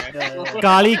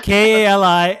 Kali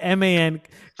Kaliman.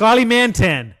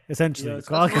 Kalimantan, essentially.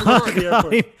 Yes,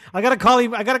 I got a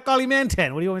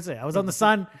Kalimantan. What do you want me to say? I was on the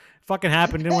sun. Fucking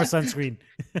happened. Didn't wear sunscreen.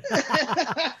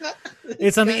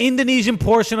 It's on the Indonesian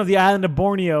portion of the island of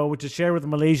Borneo, which is shared with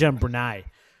Malaysia and Brunei.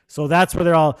 So that's where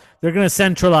they're going to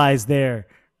centralize there.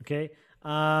 Okay.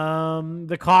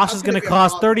 The cost is going to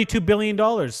cost $32 billion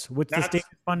with the state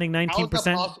funding 19%. How is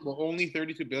that possible? Only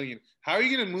 $32 billion. How are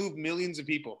you going to move millions of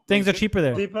people? Things are cheaper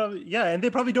there. They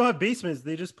probably don't have basements.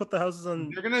 They just put the houses on.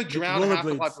 They're going to drown half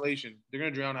the population. They're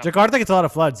going to drown half. Jakarta gets a lot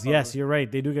of floods. Yes, you're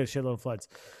right. They do get a shitload of floods.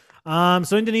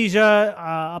 So Indonesia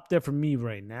up there for me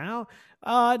right now.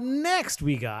 Next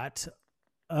we got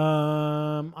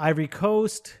Ivory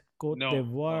Coast, Cote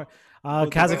d'Ivoire,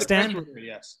 Kazakhstan.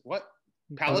 Yes. What?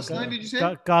 Palestine? Did you say?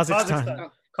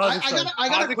 Kazakhstan.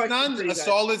 Kazakhstan's a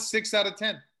solid 6 out of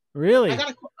 10. Really?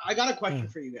 I got a question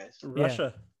for you guys.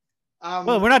 Russia.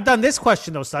 Well, we're not done this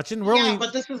question though, Sachin.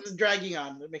 But this is dragging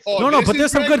on. No, but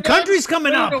there's some good countries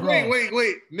coming up.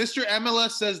 Wait. Mr.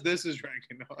 MLS says this is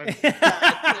dragging on.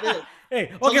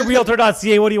 Hey, okay,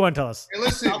 Realtor.ca. What do you want to tell us? Hey,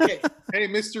 listen. Okay. Hey,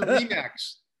 Mr.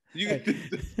 Remax.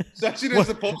 Sachin is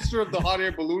the poster of the hot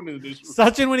air balloon in this room.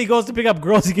 Sachin, when he goes to pick up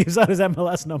girls, he gives out his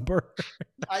MLS number.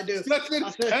 I do. Sachin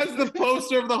has the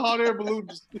poster of the hot air balloon.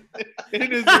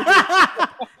 He's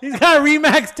got a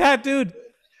Remax tattooed.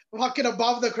 Walking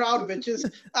above the crowd, bitches.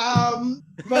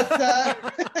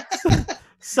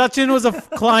 Sachin was a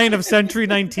client of Century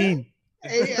 19.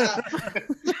 Hey,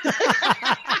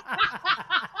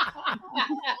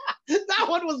 that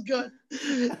one was good.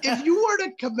 If you were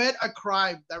to commit a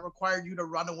crime that required you to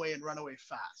run away and run away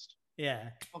fast,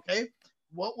 okay,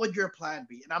 what would your plan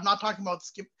be? And I'm not talking about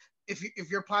skip. If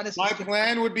your plan is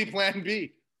plan would be Plan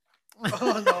B.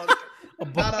 Oh no.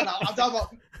 I'm talking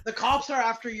about the cops are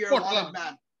after your wanted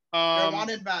man. You're a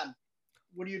wanted man.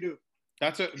 What do you do?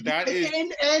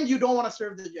 And you don't want to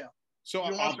serve the jail. So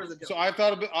I've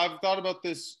thought about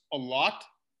this a lot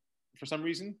for some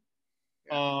reason.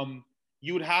 Yeah.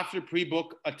 You would have to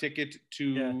pre-book a ticket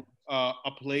to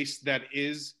a place that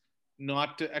is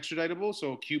not extraditable.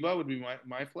 So Cuba would be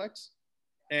my flex,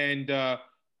 and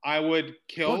I would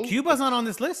kill. Well, Cuba's not on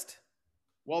this list.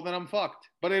 Well, then I'm fucked.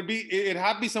 But it'd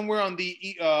have to be somewhere on the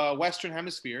Western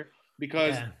Hemisphere,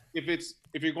 because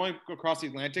if you're going across the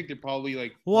Atlantic, they're probably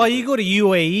like. Well, you go to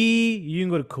UAE, you can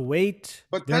go to Kuwait.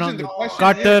 But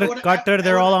Qatar,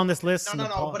 they're all on this list.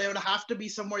 No, but it would have to be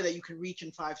somewhere that you can reach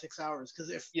in 5-6 hours. Because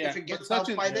if it gets out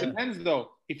by then, depends though.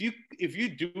 If you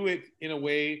do it in a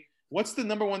way, what's the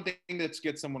number one thing that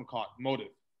gets someone caught?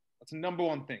 Motive. That's the number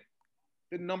one thing.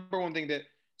 The number one thing that.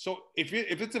 So if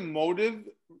it's a motive.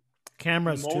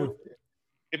 Cameras too.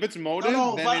 If it's motive,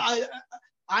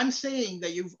 I'm saying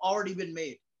that you've already been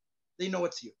made. They know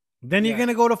it's you. Then you're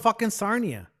gonna go to fucking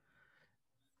Sarnia.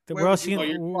 Where else you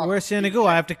gonna go?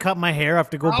 I have to cut my hair. I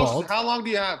have to go bald. How long do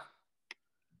you have?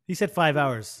 He said 5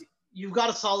 hours. You've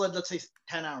got a solid, let's say,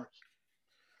 10 hours.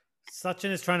 Sachin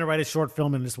is trying to write a short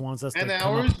film and just wants us 10 to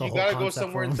hours. You gotta go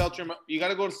somewhere in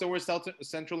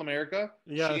Central America.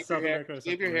 Yeah,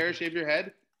 Shave your hair, shave your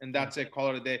head, and that's it. Call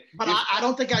it a day. But I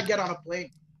don't think I'd get on a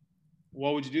plane.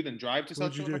 What would you do then? Drive to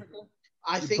Central America?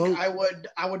 I think I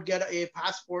would get a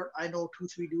passport. I know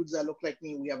 2-3 dudes that look like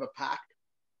me. We have a pact.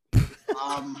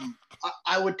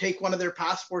 I would take one of their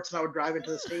passports and I would drive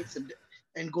into the States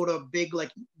and go to a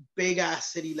big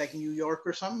ass city like New York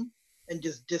or something and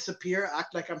just disappear,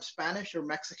 act like I'm Spanish or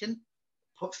Mexican,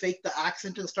 fake the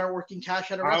accent and start working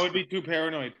cash at a restaurant. I would be too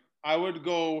paranoid. I would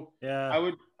go.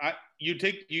 Yeah. You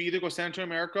either go Central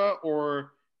America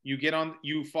or you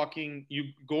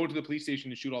go to the police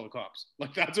station and shoot all the cops.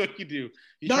 Like that's what you do.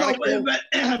 My plan is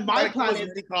as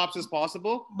many cops as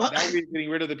possible. That way, getting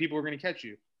rid of the people who are going to catch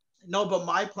you. No, but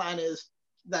my plan is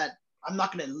that I'm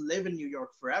not going to live in New York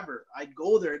forever. I'd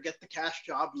go there, get the cash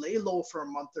job, lay low for a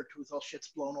month or two until shit's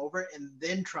blown over, and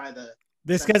then try the.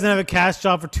 This guy's gonna have a cash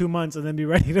job for 2 months and then be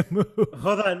ready to move.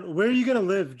 Hold on, where are you gonna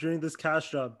live during this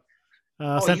cash job?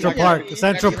 Central Park.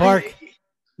 Central Park.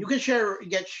 You can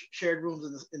get shared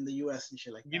rooms in the U.S. and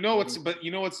shit like that. You know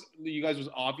you guys was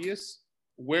obvious.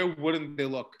 Where wouldn't they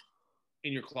look?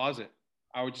 In your closet.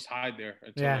 I would just hide there.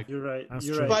 You're right.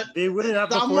 You're right. But they wouldn't have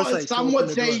the foresight. Some would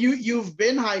say you've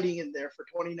been hiding in there for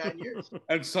 29 years.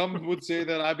 And some would say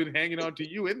that I've been hanging on to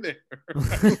you in there.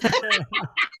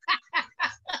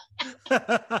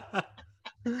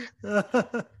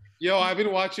 Yo, I've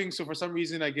been watching. So for some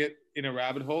reason, I get in a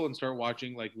rabbit hole and start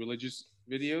watching like religious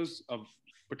videos of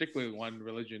particularly one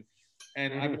religion.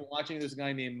 And I've been watching this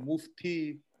guy named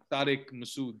Mufti Tariq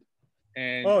Masood.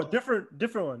 And different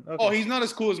one. Okay. Oh, he's not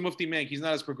as cool as Mufti Menk. He's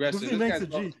not as progressive.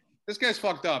 This guy's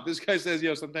fucked up. This guy says,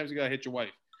 yo, sometimes you gotta hit your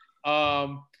wife.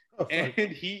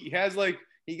 And he gets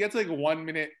like 1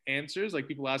 minute answers, like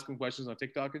people ask him questions on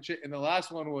TikTok and shit. And the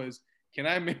last one was, can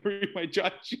I marry my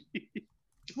chachi?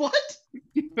 What?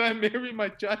 Can I marry my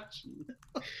chachi?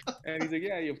 And he's like,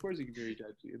 yeah, of course you can marry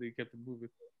chachi. And they kept him moving.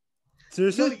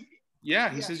 Seriously?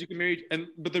 Yeah, he says you can marry,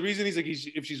 but the reason he's like,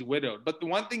 if she's widowed. But the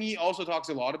one thing he also talks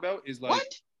a lot about is like,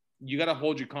 you gotta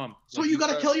hold your cum. So you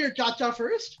gotta kill your cha-cha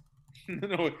first?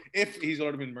 No, if he's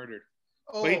already been murdered.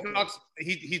 Oh, but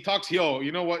he talks. Yo,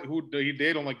 you know what?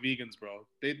 They don't like vegans, bro.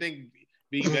 They think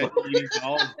being vegan is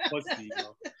all pussy,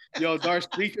 bro. Yo,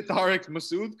 speak to Tariq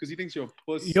Masood because he thinks you're a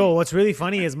pussy. Yo, what's really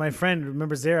funny is my friend,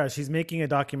 remember Zara? She's making a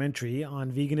documentary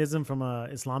on veganism from a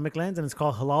Islamic lens, and it's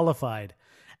called Halalified.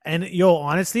 And yo,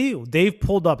 honestly, they've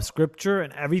pulled up scripture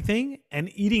and everything, and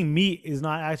eating meat is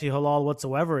not actually halal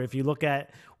whatsoever. If you look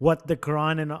at what the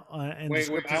Quran and the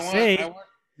scriptures say. I want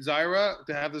Zaira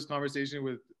to have this conversation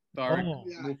with Tariq. Oh.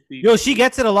 Yeah. Yo, she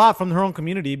gets it a lot from her own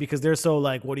community because they're so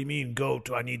like, what do you mean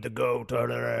goat? I need the goat.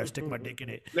 Stick my dick in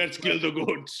it. Let's kill the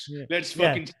goats. Yeah. Let's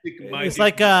fucking stick my it's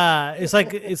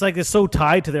dick. It's so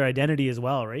tied to their identity as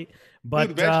well, right? But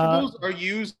dude, vegetables are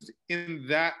used in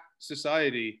that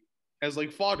society as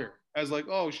like fodder, as like,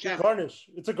 oh shit. Garnish.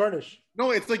 It's a garnish. No,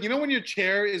 it's like, you know when your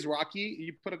chair is rocky,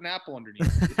 you put an apple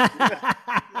underneath.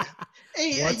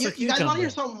 Hey, you guys want to hear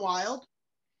something wild?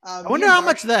 I wonder how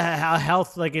much how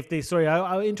health, like if they,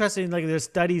 I'm interested in like there's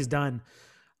studies done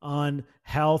on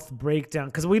health breakdown.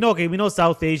 Because we know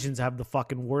South Asians have the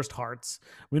fucking worst hearts.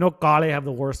 We know Kale have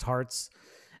the worst hearts.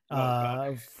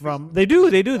 They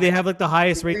do. They have like the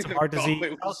highest rates of heart disease.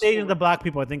 South Asians, the black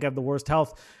people, I think, have the worst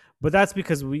health. But that's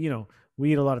because we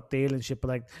eat a lot of tail and shit.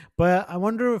 But I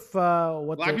wonder if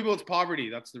black people, it's poverty.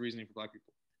 That's the reasoning for black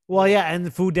people. Well, yeah, and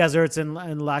the food deserts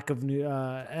and lack of no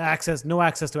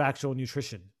access to actual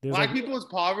nutrition. There's black people is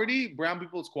poverty. Brown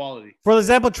people is quality. For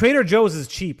example, Trader Joe's is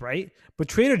cheap, right? But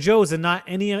Trader Joe's is not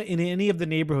in any of the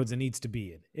neighborhoods it needs to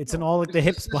be in. It's in all like the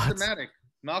hip spots. It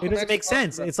doesn't make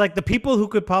sense. It's like the people who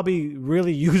could probably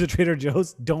really use a Trader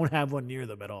Joe's don't have one near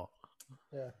them at all.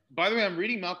 Yeah. By the way, I'm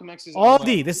reading Malcolm X's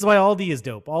Aldi. This is why Aldi is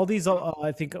dope. Aldi's,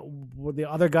 I think, the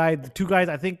other guy, the two guys,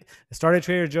 I think, started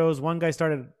Trader Joe's. One guy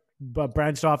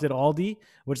branched off at Aldi,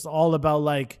 which is all about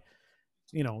like,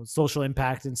 social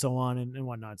impact and so on and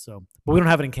whatnot. So, but we don't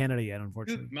have it in Canada yet,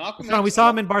 unfortunately. Dude, we saw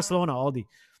him in Barcelona, Aldi.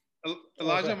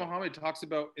 Elijah Muhammad talks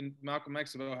about in Malcolm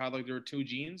X about how like there were two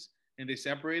genes and they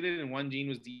separated, and one gene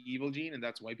was the evil gene, and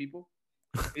that's white people.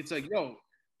 It's like, yo.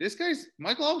 This guy's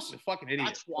Michael Alves is a fucking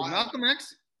idiot. Malcolm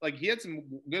X, like he had some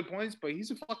good points, but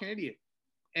he's a fucking idiot.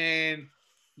 And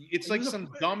it's like some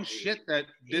dumb shit that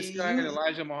this guy and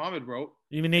Elijah Muhammad wrote.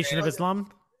 You mean Nation of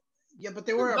Islam? Yeah, but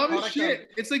they were a product shit.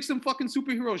 It's like some fucking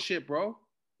superhero shit, bro.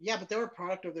 Yeah, but they were a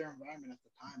product of their environment at the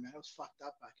time, man. It was fucked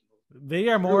up back in the day.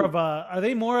 Are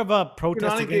they more of a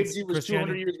protest against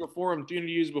Christianity? 200 years before him, 300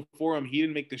 years before him. He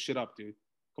didn't make this shit up, dude.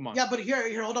 Come on. Yeah, but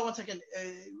here, hold on one second.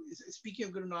 Speaking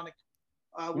of Guru Nanak.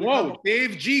 Whoa,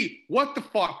 Dave G. What the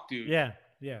fuck, dude? Yeah.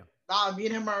 Me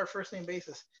and him are first name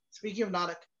basis. Speaking of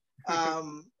Nanak,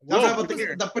 I'm talking about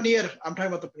the paneer. I'm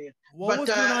talking about the paneer. What was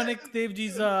Guru Nanak Dev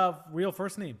Ji's real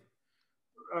first name?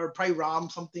 Or probably Ram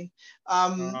something.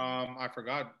 I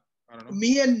forgot. I don't know.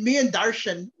 Me and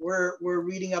Darshan were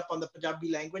reading up on the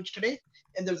Punjabi language today,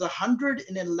 and there's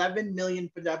 111 million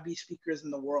Punjabi speakers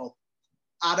in the world,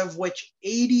 out of which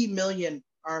 80 million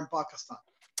are in Pakistan.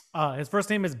 His first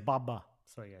name is Baba.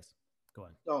 Sorry, guys. Go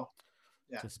on. Oh,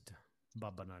 yeah. Just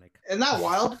Baba Nanak. Isn't that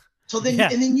wild? So then,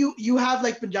 and then you have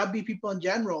like Punjabi people in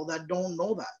general that don't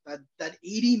know that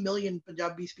 80 million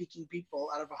Punjabi speaking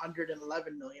people out of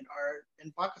 111 million are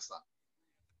in Pakistan,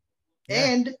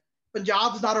 and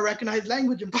Punjab's not a recognized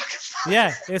language in Pakistan.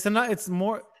 Yeah, it's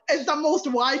the most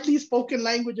widely spoken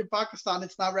language in Pakistan.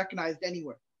 It's not recognized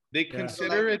anywhere. They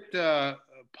consider it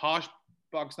posh.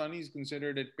 Pakistanis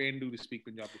considered it Pendu to speak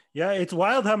Punjabi. Yeah, it's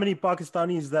wild how many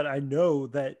Pakistanis that I know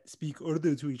that speak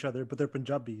Urdu to each other, but they're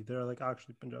Punjabi. They're like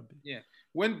actually Punjabi. Yeah.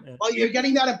 Well, you're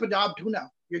getting that in Punjab too now.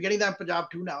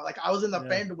 Like I was in the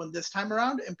band when this time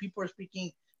around, and people are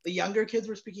speaking. The younger kids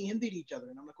were speaking Hindi to each other,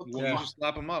 and I'm like, what the fuck? You just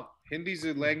slap them up. Hindi's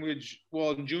a language.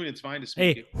 Well, in June it's fine to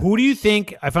speak it. Who do you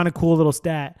think? I found a cool little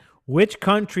stat. Which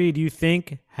country do you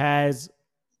think has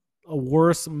a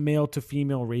worse male to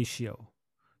female ratio?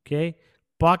 Okay.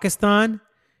 Pakistan,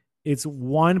 it's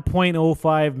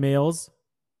 1.05 males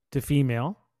to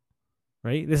female,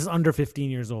 right? This is under 15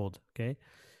 years old, okay?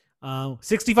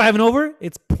 65 and over,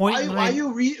 it's 0.9. Why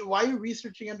are you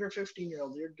researching under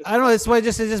 15-year-olds? I don't know. That's why I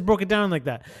just broke it down like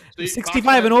that. So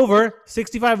 65 and over,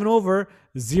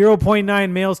 0.9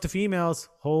 males to females.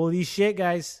 Holy shit,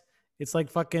 guys. It's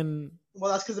like fucking...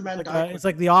 Well, that's because the man died. It's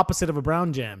like the opposite of a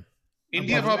brown jam.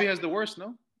 India probably has the worst,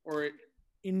 no? Or...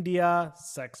 India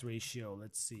sex ratio.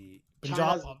 Let's see.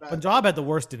 Punjab had the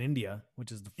worst in India,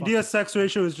 which is the India's sex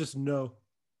ratio is just no.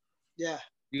 Yeah.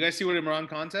 You guys see what Imran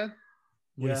Khan said?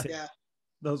 Yeah.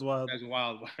 That was wild. That's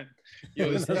wild.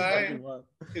 Yo, this guy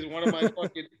is one of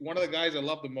the guys I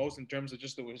love the most in terms of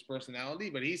just his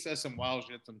personality, but he says some wild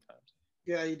shit sometimes.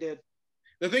 Yeah, he did.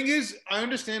 The thing is, I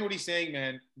understand what he's saying,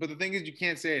 man, but the thing is, you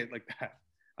can't say it like that.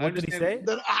 What did he say?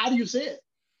 How do you say it?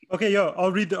 Okay,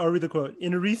 I'll read the quote.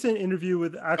 In a recent interview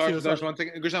with Axios... Darsh, one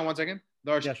second. Gurshan, 1 second.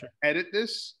 Darsh, yeah, sure. Edit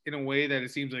this in a way that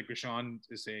it seems like Gurshan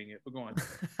is saying it. But go on.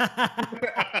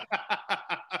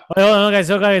 Hold on, guys.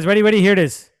 Ready? Here it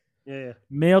is. Yeah.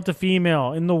 Male to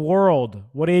female in the world.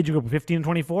 What age group? 15 to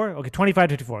 24? Okay, 25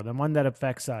 to 54. The one that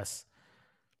affects us.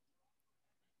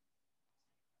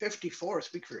 54.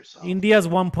 Speak for yourself. India's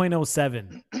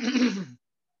 1.07.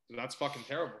 That's fucking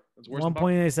terrible. That's worse.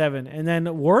 1.87. And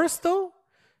then worse, though?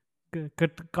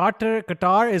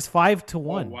 Qatar is 5 to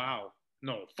 1. Oh, wow.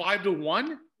 No, 5 to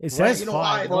 1? It says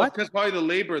 5. What? Because probably the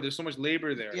labor. There's so much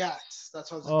labor there. Yes,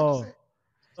 that's what I was going to say.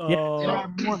 Yeah.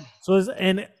 So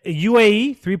and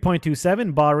UAE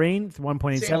 3.27, Bahrain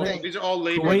 1.87. These are all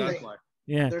labor. That's why.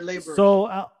 Yeah. They're labor.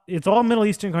 So it's all Middle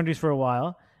Eastern countries for a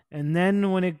while. And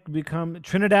then when it becomes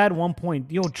Trinidad,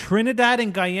 Trinidad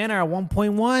and Guyana are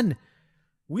 1.1.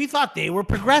 We thought they were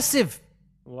progressive.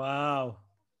 Wow.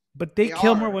 But they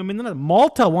kill more women than us.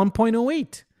 Malta,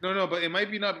 1.08. No, but it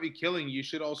might not be killing. You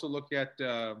should also look at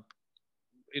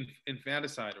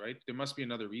infanticide, right? There must be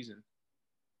another reason.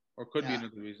 Or could be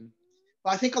another reason.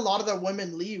 But I think a lot of the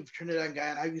women leave Trinidad and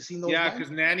Guyana. Have you seen those men?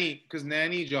 because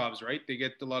nanny jobs, right? They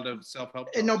get a lot of self-help.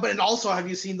 But also, have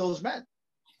you seen those men?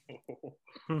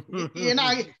 You're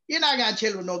not gonna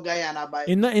chill with no Guyana, by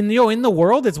in the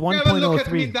world, it's 1.03. Never look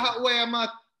at me that way. I'm a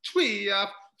 3,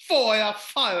 4,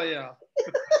 5.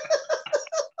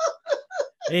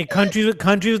 Hey, countries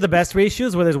with the best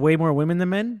ratios where there's way more women than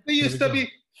men. There used to be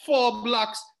 4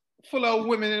 blocks full of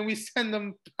women, and we send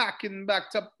them packing back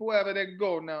to wherever they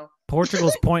go now.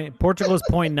 Portugal's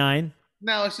 0.9.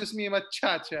 Now it's just me and my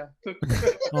cha-cha.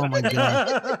 Oh my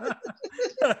god!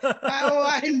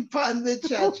 Wine pun the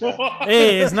cha-cha.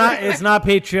 Hey, it's not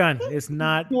Patreon. It's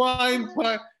not wine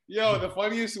pun. Yo, the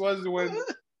funniest was when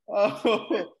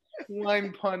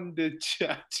wine pun the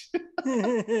cha-cha.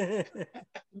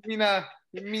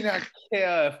 me not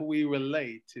care if we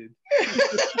related.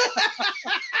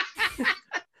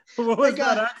 What was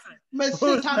that accent? Must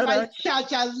sit on my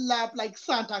cha-cha's lap like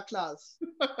Santa Claus.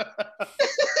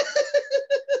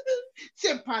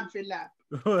 Sit on for lap.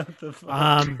 What the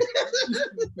fuck?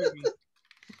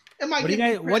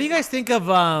 What do you guys think of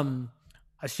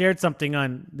I shared something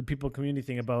on the people community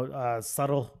thing about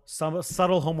subtle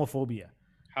homophobia.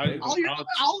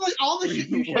 All the shit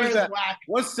you share is whack.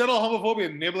 What's subtle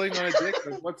homophobia? Nibbling on a dick?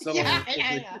 What's subtle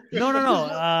homophobia? No.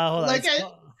 Hold on.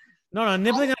 No,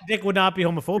 nibbling on a dick would not be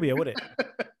homophobia, would it?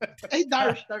 Hey,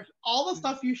 Darsh, all the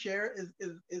stuff you share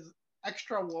is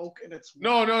extra woke and it's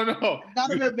no. None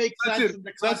of it makes sense.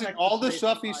 That's it. All the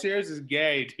stuff he shares is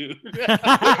gay, dude.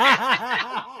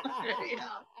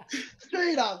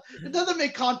 Straight up. It doesn't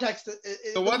make context.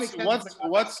 So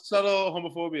what's subtle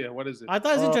homophobia? What is it? I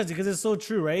thought it was interesting because it's so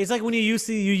true, right? It's like when you use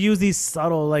these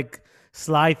subtle like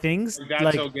sly things. That's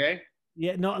like, so gay.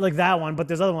 Yeah, no, like that one, but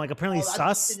there's other one. Like apparently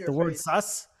sus. The word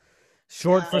sus.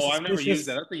 Short for suspicious. I've never used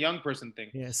that. That's a young person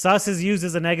thing. Yeah, sus is used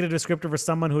as a negative descriptor for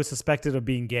someone who is suspected of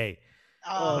being gay.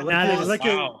 People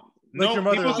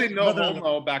say no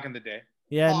homo back in the day.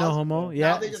 Yeah, no homo.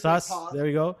 Yeah, sus. There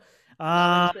you go.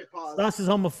 Sus is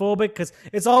homophobic because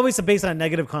it's always based on a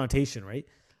negative connotation, right?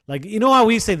 Like, you know how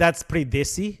we say that's pretty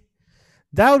dissy?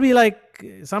 That would be like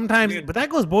sometimes, but that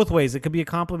goes both ways. It could be a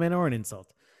compliment or an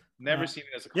insult. Never seen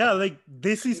it as a compliment. Yeah, like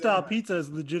desi style pizza is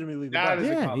legitimately the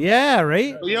best. Yeah,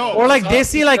 right. Or like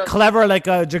desi, like clever, like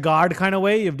a Jagard kind of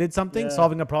way. You did something,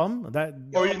 solving a problem.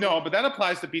 That. But that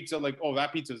applies to pizza. Like,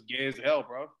 that pizza's gay as hell,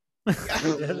 bro.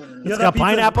 It's got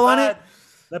pineapple on it.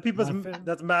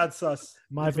 That's mad sus.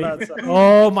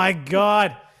 Oh my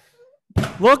god.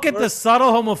 Look at the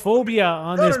subtle homophobia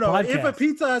on this podcast. If a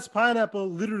pizza has pineapple,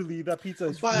 literally that pizza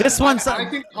is. This one's. I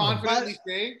can confidently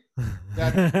say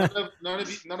that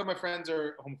none of my friends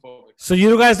are homophobic. So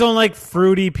you guys don't like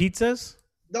fruity pizzas?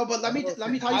 No, but let me tell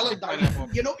you something.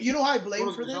 You know how I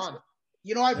blame for this.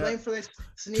 You know how I blame for this.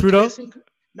 Sneak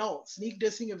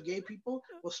dissing of gay people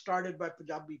was started by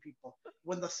Punjabi people.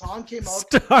 When the song came out,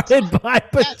 started by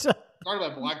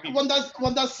black people.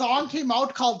 When the song came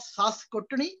out called Sas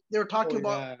Kutni, they were talking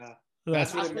about.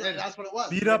 That's what it was.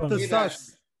 Beat up the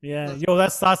sus. Yeah, yo,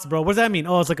 that's sus, bro. What does that mean?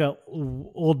 Oh, it's like a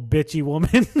old bitchy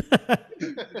woman.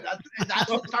 That's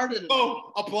what started it.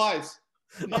 Oh, applies.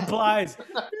 Applies.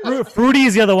 Fruity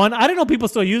is the other one. I didn't know people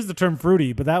still use the term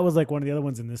fruity, but that was like one of the other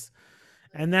ones in this.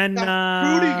 And then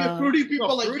fruity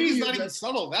people like fruity is not even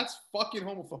subtle. That's fucking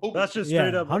homophobic. That's just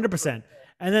straight up 100%.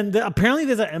 And then apparently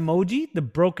there's an emoji, the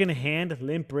broken hand,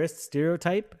 limp wrist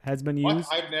stereotype has been used.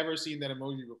 I've never seen that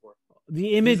emoji before.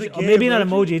 The image, maybe not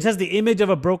emoji. It says the image of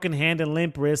a broken hand and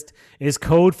limp wrist is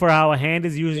code for how a hand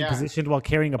is usually positioned while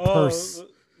carrying a purse.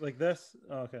 Like this?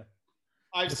 Oh, okay.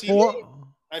 I've seen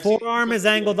forearm is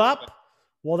angled up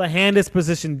while the hand is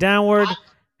positioned downward.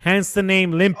 Hence the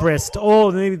name limp wrist.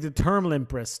 Maybe the term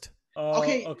limp wrist.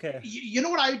 Okay. You know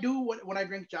what I do when I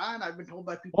drink chai, and I've been told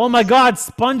by people. Oh my God,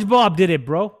 SpongeBob did it,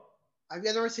 bro. Have you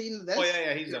ever seen this? Oh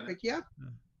yeah, he's done it.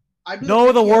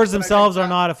 No, the words themselves are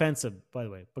not offensive, by the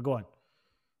way. But go on.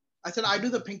 I said I do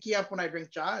the pinky up when I drink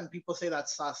chai, and people say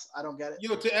that's sus. I don't get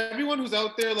it. To everyone who's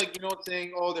out there, like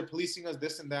saying, they're policing us,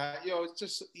 this and that. It's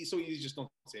just so easy. Just don't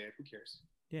say it. Who cares?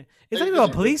 Yeah, it's not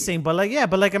about policing, but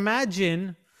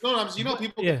imagine. No,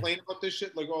 people complain about this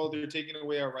shit, like, they're taking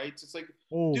away our rights. It's like,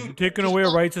 dude, taking away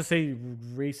our rights to say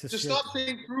racist just shit. Stop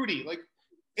saying fruity. Like,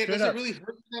 does it really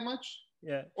hurt that much?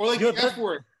 Yeah. Or like the F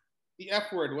word. The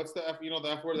F word. What's the F? The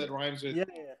F word that rhymes with?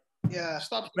 Yeah.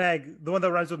 Stop. Mag. The one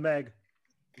that rhymes with Mag.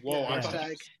 Whoa, I thought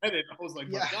you said it. I was like,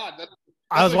 my God.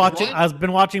 I've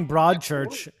been watching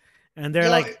Broadchurch, and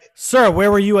they're like, "Sir, where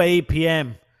were you at 8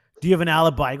 p.m.? Do you have an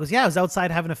alibi?" He goes, "Yeah, I was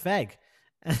outside having a fag."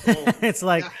 It's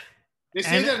like. They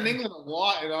say that in England a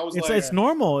lot, and I was it's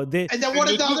normal. And then what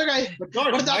did the other guy?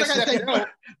 What did the other guy say?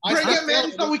 Bring him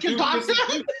in so we can talk to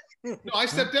him. No, I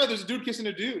stepped out. There's a dude kissing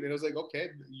a dude, and I was like,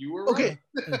 "Okay, you were right."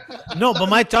 No, but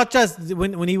my chacha,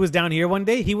 when he was down here one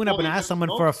day, he went up and asked someone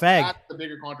for a fag. That's the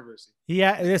bigger controversy.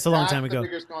 It's a long time ago.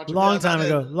 Long time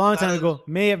ago.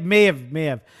 May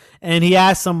have. And he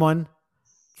asked someone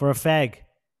for a fag,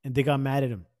 and they got mad at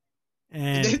him.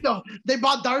 And they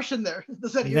brought Darshan there.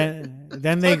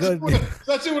 Then they go.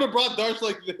 That's who would have brought Darsh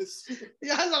like this.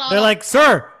 They're like,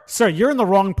 sir, you're in the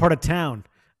wrong part of town.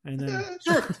 And then,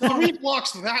 sir, 3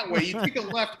 blocks that way, you take a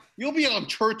left, you'll be on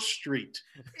Church Street.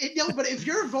 But if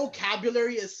your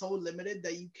vocabulary is so limited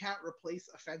that you can't replace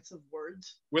offensive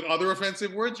words with other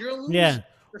offensive words, you're a loser. Yeah.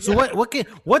 So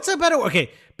what's a better?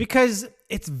 Okay, because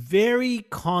it's very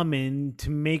common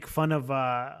to make fun of.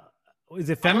 Is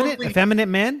it feminine? Effeminate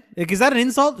man? Like, is that an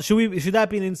insult? Should that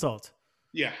be an insult?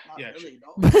 Yeah. Really,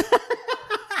 no.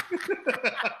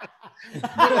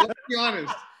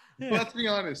 Let's be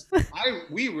honest.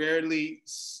 We rarely,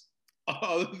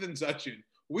 other than Sachin,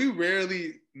 we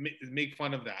rarely make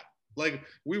fun of that. Like,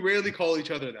 we rarely call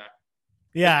each other that.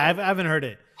 Yeah, I haven't heard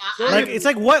it. It's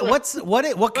like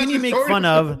what can you make fun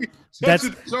of?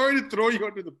 Sorry to throw you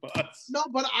under the bus. No,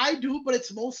 but I do. But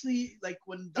it's mostly like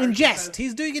when Darshan in jest.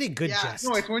 He's doing it in good jest.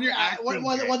 No, it's when you're acting.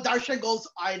 When Darshan goes,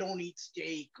 I don't eat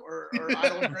steak or I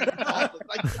don't drink chocolate.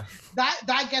 Like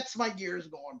that gets my gears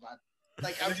going, man.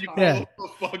 Like, yeah,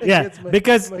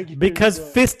 because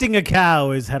fisting a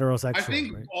cow is heterosexual. I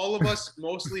think all of us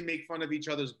mostly make fun of each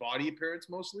other's body appearance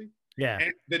mostly. Yeah.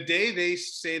 And the day they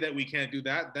say that we can't do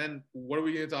that, then what are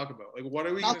we going to talk about? Like, what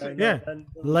are we going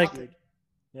to?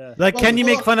 Yeah, like can you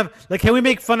make fun of? Like, can we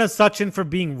make fun of Sachin for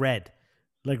being red?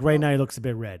 Like right now, he looks a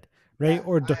bit red, right?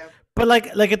 But like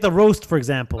at the roast, for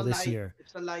example, this year,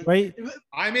 right?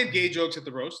 I made gay jokes at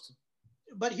the roast.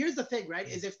 But here's the thing, right?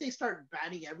 Is if they start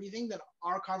banning everything, then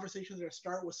our conversations are going to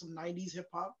start with some 90s hip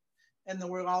hop, and then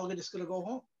we're all just going to go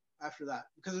home after that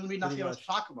because there's going to be nothing else to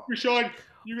talk about.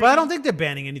 But I don't think they're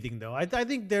banning anything, though. I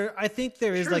think there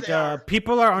is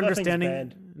people are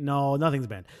understanding. No, nothing's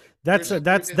banned. That's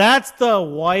the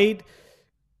white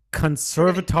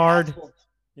conservatard.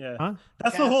 Yeah, huh?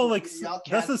 That's the whole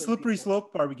that's the slippery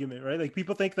slope argument, right? Like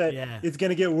people think that it's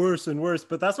gonna get worse and worse,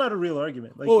 but that's not a real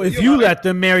argument. Like, if you let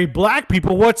them marry black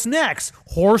people, what's next?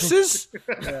 Horses? They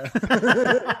got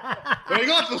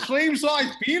the same size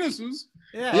penises.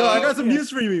 Yeah. Yo, I got some news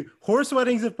for you. Horse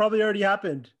weddings have probably already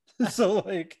happened. So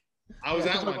like, I was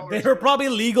at one. They were probably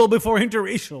legal before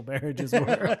interracial marriages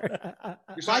were.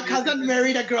 My cousin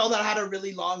married a girl that had a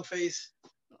really long face.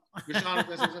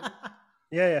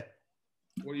 Yeah.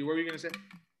 What were you gonna say?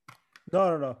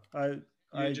 No. You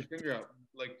had your finger out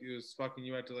like it was fucking.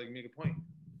 You had to like make a point.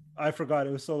 I forgot.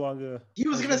 It was so long ago. He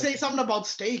was gonna say something about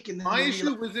steak, and then my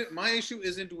issue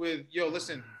isn't with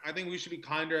listen. I think we should be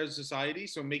kinder as a society.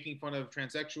 So making fun of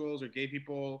transsexuals or gay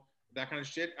people, that kind of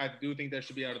shit, I do think that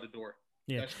should be out of the door.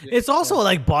 Yeah, it's also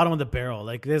like bottom of the barrel.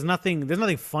 Like there's nothing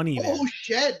funny. Oh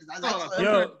shit!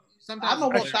 I'm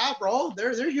almost that, bro.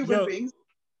 They're human beings.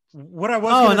 What I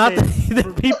was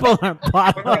the people aren't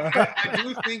bottom.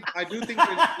 I do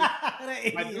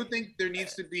think there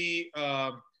needs to be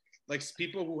like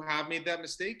people who have made that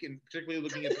mistake, and particularly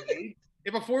looking at the age.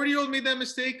 If a 40-year-old made that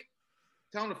mistake,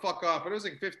 tell him to fuck off. But it was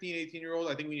like 15,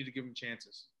 18-year-old. I think we need to give them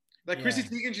chances. Like Chrissy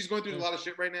Teigen, she's going through a lot of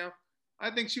shit right now.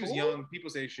 I think she was young. People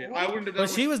say shit. I wouldn't have done. But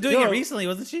she was doing it recently,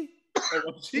 wasn't she?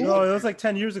 No, it was like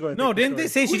 10 years ago. No, didn't they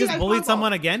say she just bullied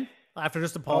someone again? After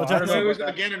just apologizing? It was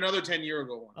again another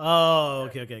 10-year-ago one. Oh,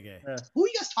 okay. Yeah. Who are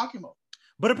you guys talking about?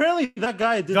 But apparently that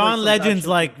guy did John Legend's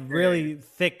really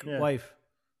thick wife.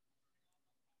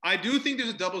 I do think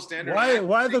there's a double standard.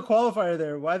 Why the qualifier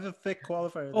there? Why the thick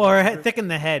qualifier there? Or thick in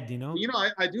the head, you know?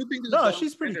 I do think there's a double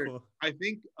she's pretty cool. I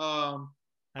think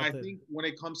when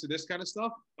it comes to this kind of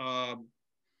stuff,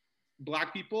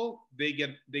 black people, they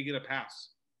get a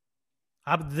pass.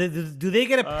 Do they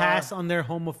get a pass on their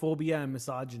homophobia and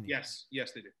misogyny? Yes,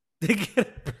 they do. They get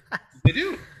a pass. They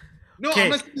do. No,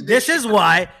 okay, this is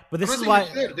why.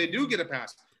 They do get a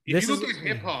pass. If you look at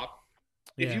hip hop,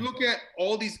 if you look at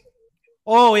all these.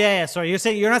 Oh yeah. Sorry,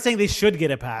 you're not saying they should get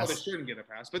a pass. Oh, they shouldn't get a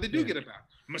pass, but they do get a pass.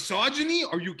 Misogyny?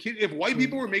 Are you kidding? If white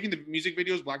people were making the music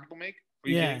videos black people make, are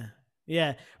you kidding?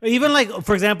 Yeah. Even like,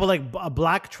 for example, like a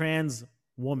black trans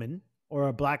woman or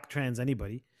a black trans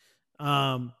anybody.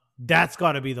 That's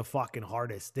got to be the fucking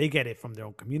hardest. They get it from their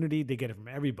own community. They get it from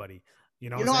everybody. You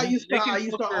know I used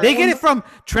to they get it from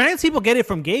trans people. Get it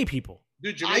from gay people.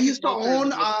 Dude, I used to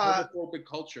own homophobic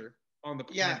culture on the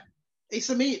planet. Yeah. Hey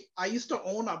Samit, I used to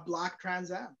own a black Trans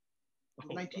Am.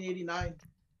 1989.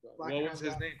 What was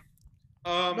his name?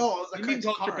 No, it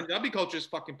was Punjabi culture is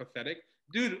fucking pathetic,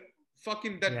 dude.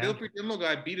 Fucking that Dilpreet Dhillon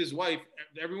guy beat his wife.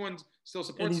 Everyone still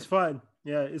supports him. And he's fine.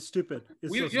 Yeah, it's stupid.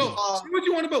 Say what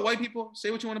you want about white people. Say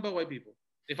what you want about white people.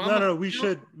 If I'm we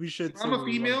should. If I'm a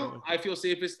female, I feel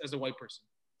safest as a white person.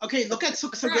 Okay, look at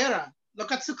Suksagera.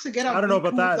 I don't know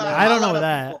about that. I don't know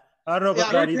that. I don't know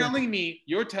about that either.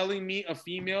 You're telling me a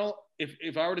female.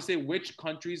 If I were to say which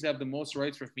countries have the most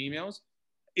rights for females,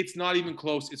 it's not even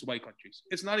close. It's white countries.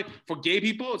 It's not even for gay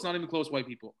people. It's not even close. White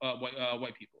people.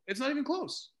 White people. It's not even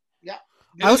close. Yeah.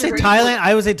 I would say Thailand.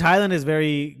 I would say Thailand is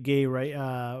very gay, right?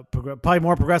 Probably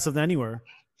more progressive than anywhere.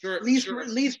 Sure. Least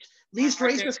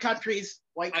racist countries,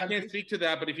 white countries. I can't speak to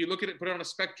that, but if you look at it, put it on a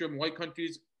spectrum, white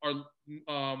countries are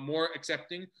more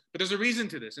accepting. But there's a reason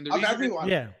to this, and the reason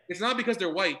everyone. It's not because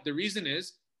they're white. The reason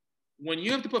is when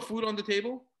you have to put food on the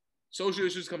table, social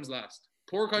issues comes last.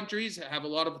 Poor countries have a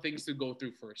lot of things to go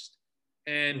through first.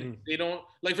 And they don't,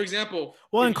 like, for example.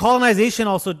 Well, and colonization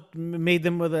also made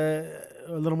them with a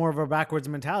little more of a backwards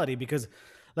mentality because,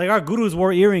 like, our gurus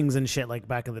wore earrings and shit, like,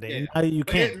 back in the day. Yeah. You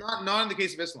can't. Not in the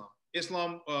case of Islam.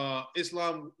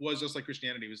 Islam was just like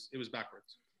Christianity. It was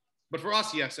backwards. But for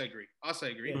us, yes, I agree.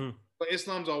 Mm-hmm. But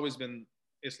Islam's always been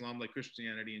Islam, like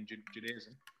Christianity and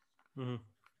Judaism. Mm-hmm.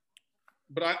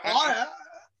 But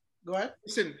go ahead.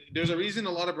 Listen, there's a reason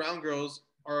a lot of brown girls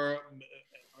are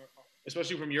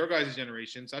especially from your guys'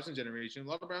 generation, Sachin's generation, a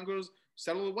lot of brown girls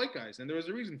settle with white guys, and there was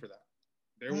a reason for that.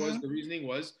 There was the reasoning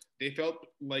was they felt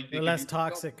like they're less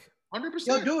toxic. 100%.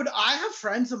 Yo, dude, I have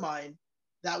friends of mine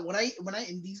that when I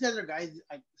and these guys are guys,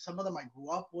 some of them I grew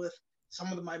up with,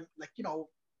 some of them I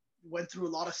went through a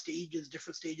lot of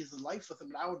different stages of life with them,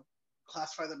 and I would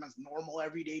classify them as normal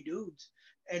everyday dudes.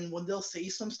 And when they'll say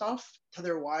some stuff to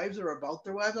their wives or about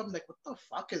their wives, I'm like, what the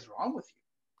fuck is wrong with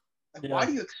you? Like, why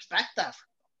do you expect that from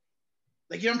them?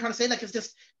 Like, you know what I'm trying to say? Like,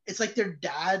 it's like their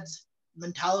dad's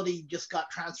mentality just got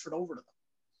transferred over to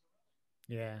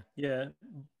them. Yeah.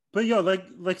 But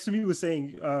like Samir was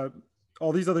saying,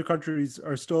 all these other countries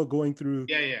are still going through.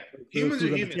 Humans are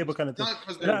humans. Table kind of thing. Not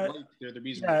because they're the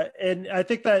reason. Yeah, and I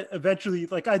think that eventually,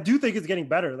 like, I do think it's getting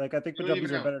better. Like, I think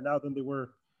Punjabis are better now than they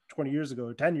were 20 years ago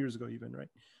or 10 years ago, even, right?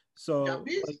 So,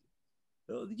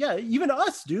 even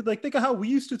us, dude. Like, think of how we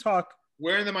used to talk.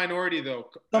 We're in the minority, though.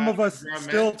 Some of us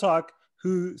still talk.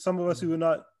 Some of us who are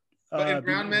not. But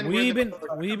brown men, we've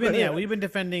been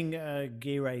defending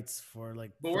gay rights for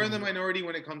like. But we're in the minority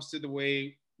when it comes to the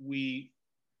way we.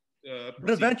 But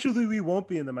eventually, we won't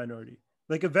be in the minority.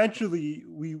 Like, eventually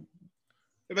we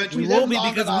will be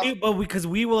because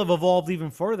we will have evolved even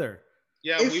further.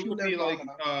 Yeah, we will be like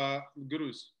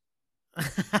gurus.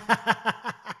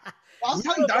 I was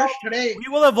telling Darsh today. We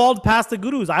will evolve past the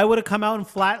gurus. I would have come out and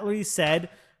flatly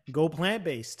said, "Go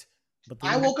plant-based." But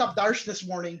I woke up Darsh this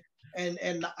morning and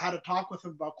had a talk with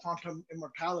him about quantum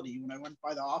immortality when I went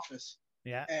by the office.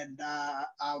 Yeah. And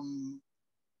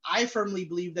I firmly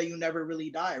believe that you never really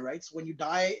die, right? So when you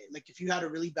die, like if you had a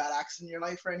really bad accident in your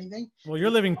life or anything. Well, you're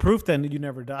living proof then that you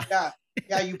never die.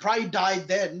 Yeah, you probably died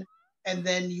then, and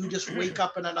then you just wake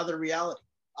up in another reality,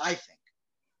 I think.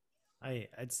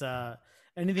 It's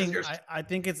anything. I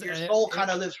think it's your soul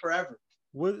kind of lives forever.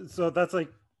 So that's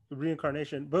like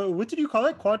reincarnation. But what did you call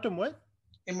it? Quantum what?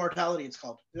 Immortality. It's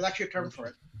called. There's actually a term for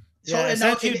it. So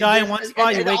essentially, you die in one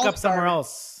spot, you wake up somewhere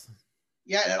else.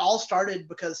 Yeah, and it all started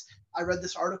because I read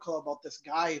this article about this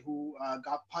guy who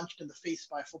got punched in the face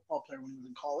by a football player when he was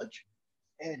in college,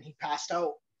 and he passed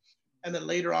out. And then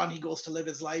later on, he goes to live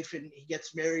his life, and he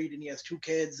gets married, and he has 2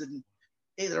 kids, and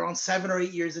they're around 7 or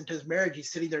 8 years into his marriage.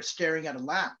 He's sitting there staring at a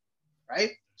lamp,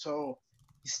 right? So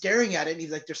he's staring at it, and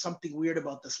he's like, "There's something weird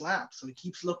about this lamp." So he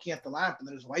keeps looking at the lamp, and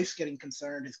then his wife's getting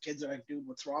concerned. His kids are like, "Dude,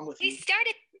 what's wrong with you?"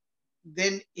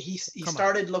 Then he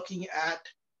started looking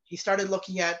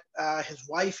at his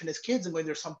wife and his kids and going,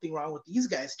 "There's something wrong with these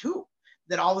guys too."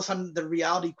 Then all of a sudden the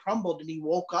reality crumbled and he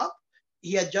woke up.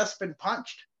 He had just been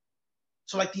punched.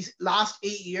 So like these last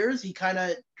 8 years, he kind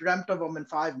of dreamt of them in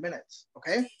 5 minutes.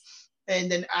 Okay. And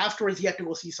then afterwards he had to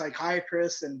go see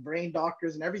psychiatrists and brain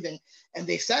doctors and everything. And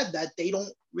they said that they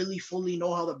don't really fully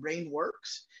know how the brain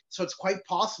works. So it's quite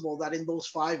possible that in those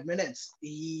 5 minutes,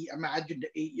 he imagined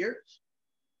 8 years.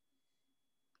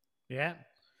 Yeah.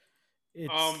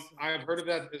 I've heard of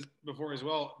that before as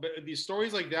well. But these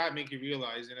stories like that make you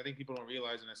realize, and I think people don't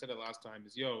realize, and I said it last time,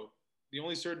 is the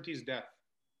only certainty is death.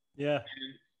 Yeah.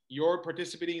 And you're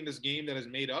participating in this game that is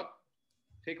made up.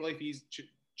 Take life easy,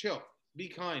 chill, be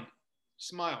kind,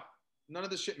 smile. None of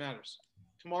this shit matters.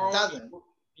 Tomorrow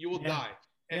you will die.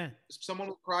 And someone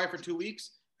will cry for 2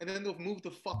 weeks, and then they'll move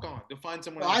the fuck on. They'll find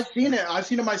someone else. I've seen it. I've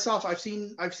seen it myself. I've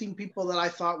seen people that I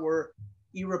thought were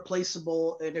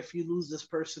irreplaceable, and if you lose this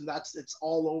person, it's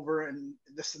all over and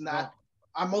this and that.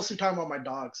 I'm mostly talking about my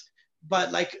dogs,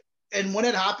 but like, and when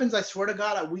it happens, I swear to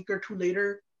God, a week or 2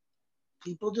 later,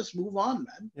 people just move on,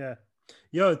 man. Yeah.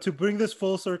 Yo, to bring this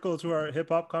full circle to our hip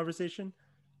hop conversation,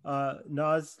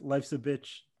 Nas, life's a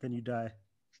bitch, then you die.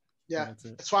 Yeah,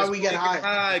 that's why we get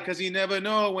high. Because you never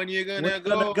know when you're gonna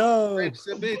go. Life's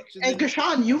a bitch. Hey,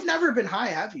 Gashan, you've never been high,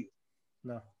 have you?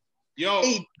 No. Yo,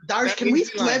 hey, Darsh, can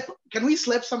we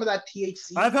slip some of that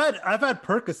THC? I've had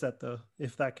Percocet though,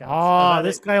 if that counts. Oh,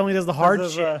 this guy only does the hard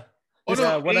shit.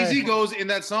 AZ goes in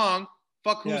that song.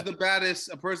 Fuck who's the baddest.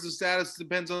 A person's status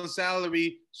depends on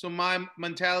salary. So my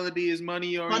mentality is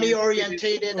money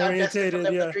orientated. I'm destined for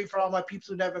the dream for all my peeps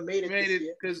who never made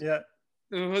it.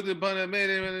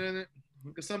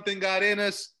 Because something got in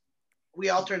us. We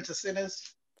all turned to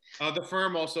sinners. The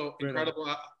Firm also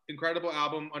incredible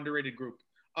album, underrated group.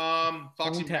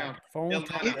 Foxy Brown.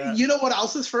 You know what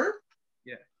else is Firm?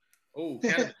 Yeah. Oh,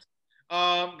 cannabis.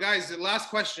 Guys, the last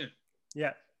question.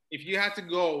 Yeah. If you had to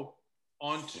go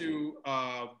onto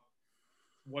an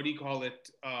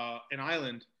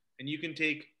island, and you can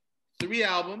take 3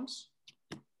 albums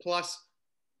plus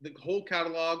the whole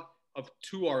catalog of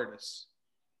 2 artists.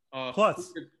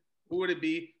 Plus, who would it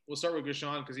be? We'll start with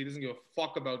Gashan because he doesn't give a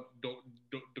fuck about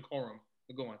decorum.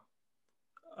 But go on.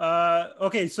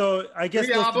 Okay, so I guess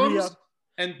 3 albums.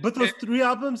 Those 3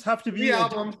 albums have to be 3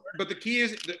 albums. But the key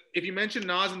is, if you mention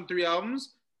Nas in 3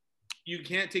 albums, you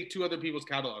can't take 2 other people's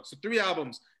catalogs. So 3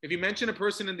 albums. If you mention a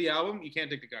person in the album, you can't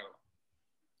take the catalog.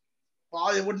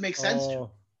 Well, it wouldn't make sense to.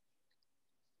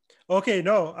 Okay,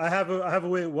 no, I have a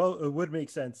way. Well, it would make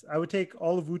sense. I would take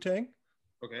all of Wu-Tang.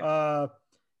 Okay.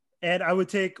 And I would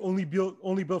take Only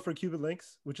Built for Cuban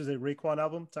Links, which is a Raekwon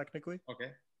album, technically.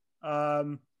 Okay.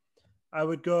 I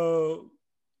would go.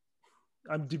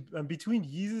 I'm between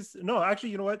Yeezus. No, actually,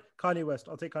 you know what? Kanye West.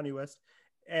 I'll take Kanye West.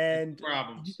 And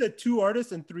you said 2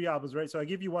 artists and 3 albums, right? So I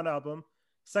give you 1 album.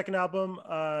 Second album,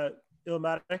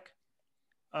 Illmatic.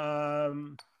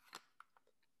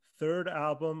 Third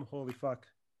album, holy fuck.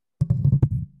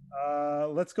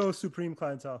 Let's go Supreme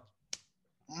Clientele.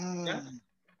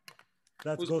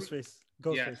 That's Ghostface.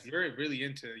 Yeah, you're really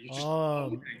into.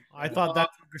 I thought that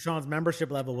Sean's membership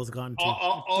level was gone too.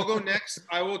 I'll go next.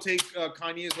 I will take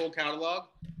Kanye's whole catalog.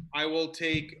 I will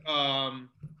take A.R.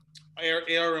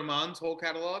 Rahman's whole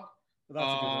catalog.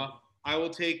 I will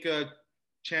take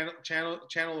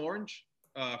Channel Orange,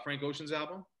 Frank Ocean's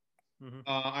album. Mm-hmm.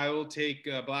 I will take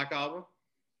Black Album,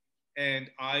 and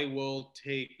I will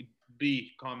take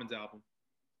B, Common's album.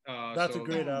 That's a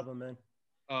great album, man.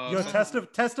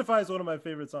 Testify is one of my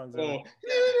favorite songs.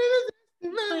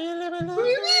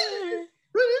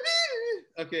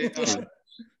 Okay.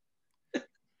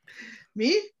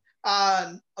 Me?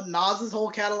 Nas's whole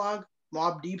catalog,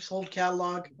 Mobb Deep's whole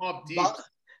catalog,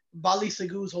 Bali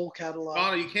Segu's whole catalog.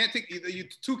 No, you can't take either.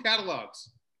 2 catalogs.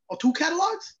 Oh, 2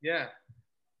 catalogs? Yeah.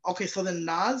 Okay, so then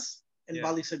Nas and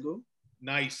Bali Segu.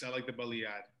 Nice. I like the Bali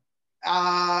ad.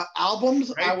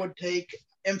 Albums, right? I would take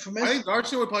Infamous. I think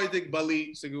Garcia would probably take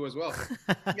Bali Segu as well.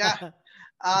 Yeah.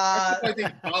 I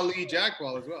think Bali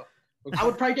Jackball as well. Okay. I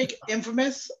would probably take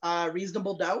Infamous,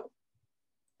 Reasonable Doubt,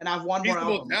 and I have one more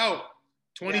album. Reasonable Doubt,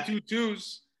 22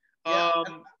 twos.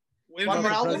 One more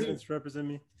album. Represent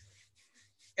me.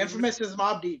 Infamous is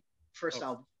Mobb Deep, first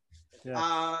album.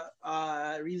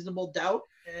 Yeah. Reasonable Doubt,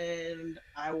 and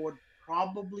I would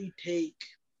probably take.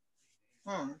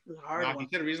 This is a hard one. He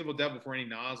said Reasonable Doubt before any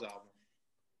Nas album.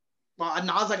 Well,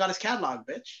 Nas, I got his catalog,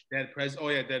 bitch. Dead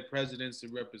Presidents to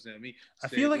Represent Me. I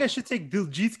feel like I should take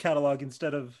Diljit's catalog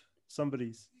instead of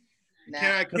somebody's.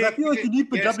 Because I feel like you need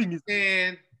Punjabi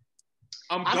music.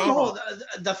 I don't know.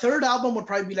 The third album would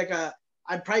probably be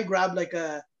I'd probably grab like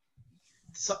a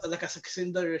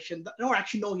Saxinder Shinda. No,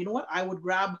 actually, no. You know what? I would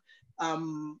grab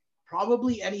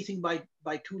probably anything by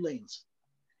 2 Lanes.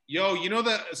 Yo, you know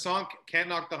the song Can't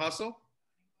Knock the Hustle?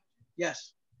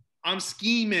 Yes. I'm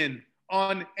scheming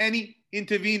on any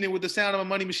intervening with the sound of a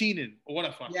money machine in. What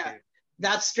a fuck. Yeah,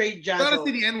 that's straight Jazzo. I gotta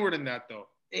say the N-word in that though.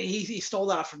 He stole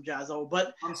that from Jazzo,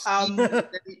 but the sound of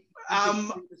a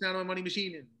money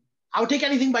machine in. I would take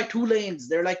anything by 2 Lanes.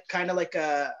 They're like kind of like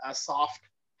a soft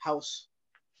house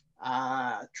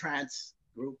trance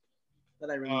group that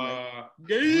I really like.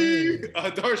 Gay.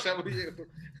 Darsh, how about you?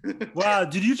 Wow,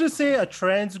 did you just say a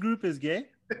trans group is gay?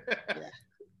 Yeah.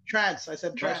 Trance. I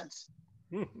said trance.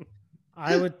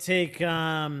 I would take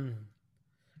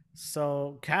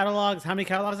so catalogs. How many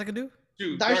catalogs I could do?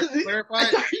 Dude, Darsh is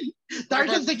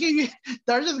thinking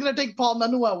Darsh is gonna take Paul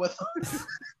Manuel with him.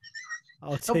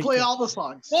 He'll play all the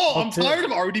songs. Oh, I'm tired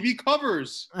of RDB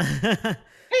covers. I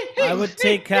would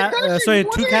take sorry,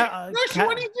 2 cat. You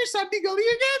want to hear Sandy Gully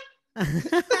again?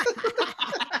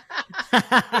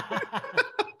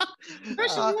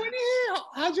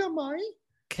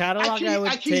 Catalog, I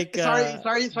would take.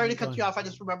 Sorry to cut you off. I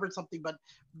just remembered something, but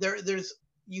there's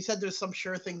you said there's some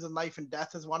sure things in life, and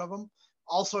death is one of them.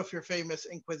 Also, if you're famous,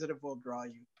 Inquisitive will draw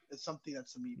you. It's something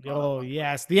that's to me. Oh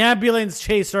yes, the ambulance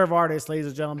chaser of artists, ladies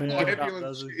and gentlemen.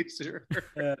 Ambulance chaser.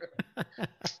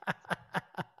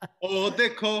 Oh,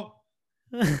 dekho.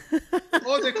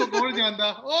 Oh, dekho, kaun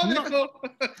janda. Oh, dekho.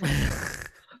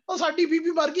 Oh, saadi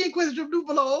bibi mar gayi, Inquisitive nu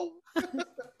bulao.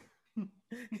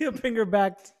 He'll bring her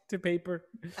back to paper.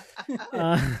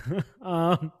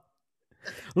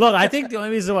 Look, I think the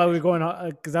only reason why we're going on,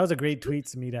 because that was a great tweet,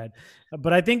 Samidad,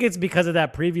 but I think it's because of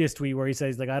that previous tweet where he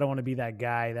says, like, I don't want to be that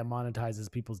guy that monetizes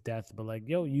people's death, but like,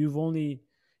 yo, you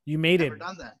made Never it.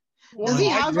 done that.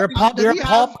 You're a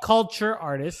pop culture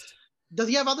artist. Does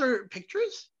he have other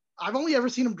pictures? I've only ever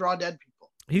seen him draw dead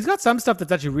people. He's got some stuff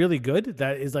that's actually really good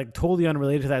that is like totally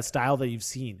unrelated to that style that you've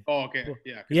seen. Oh, okay.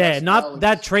 Yeah. Yeah, not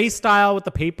that trace style with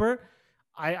the paper.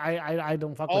 I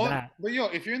don't fuck with that. But yo,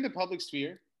 if you're in the public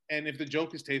sphere and if the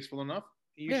joke is tasteful enough,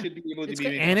 you should be able to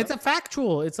be. And it's a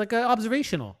factual. It's like an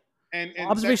observational. And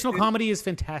observational comedy is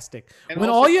fantastic. When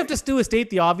all you have to do is state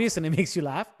the obvious and it makes you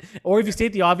laugh, or if you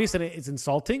state the obvious and it's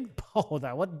insulting,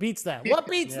 what beats that? What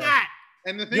beats that?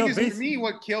 And the thing is, for me,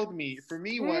 what killed me,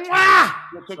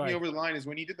 what took me over the line is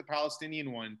when he did the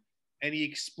Palestinian one and he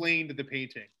explained the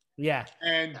painting. Yeah.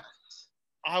 And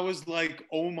I was like,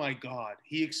 oh my God.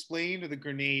 He explained the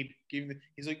grenade.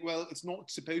 He's like, well, it's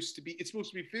supposed to be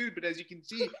food, but as you can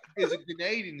see, there's a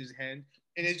grenade in his hand.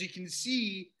 And as you can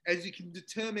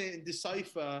determine and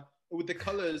decipher with the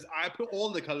colors, I put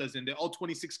all the colors in there, all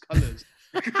 26 colors.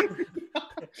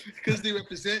 Because they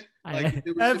represent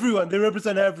everyone. They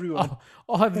represent everyone.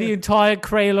 The entire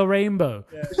Crayola rainbow.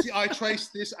 Yeah. See, I trace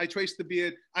this. I trace the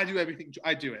beard. I do everything.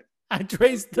 I do it. I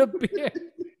trace the beard.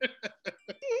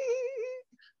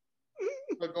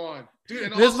 But go on.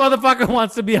 Dude, this motherfucker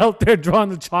wants to be out there drawing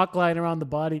the chalk line around the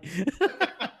body.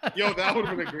 Yo, that would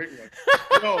have been a great one.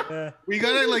 Yo, we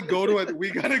gotta go to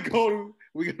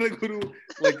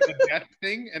like a death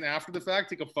thing, and after the fact,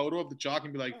 take a photo of the chalk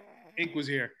and be like, ink was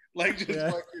here. Like, just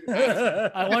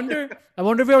I wonder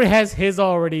if he already has his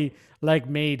already like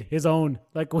made his own.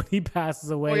 Like when he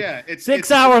passes away. Oh yeah,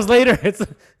 6 hours later, it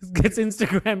gets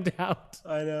Instagrammed out.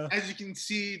 I know. As you can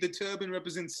see, the turban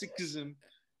represents Sikhism.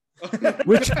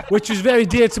 which is very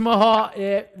dear to my heart.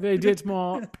 Yeah, very dear to my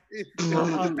heart.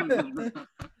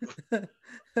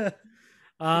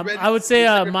 I would say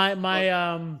I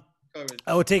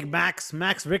would take Max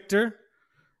Richter.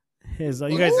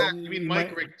 You guys, you mean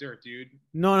Mike Richter, dude?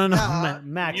 No,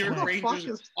 Max. You're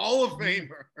Rangers Hall of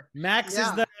Famer. Max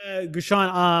is the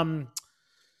Gushan,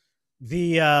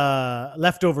 the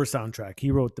Leftover soundtrack. He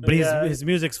wrote but his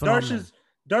music's phenomenal.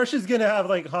 Darsh is gonna have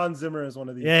like Hans Zimmer as one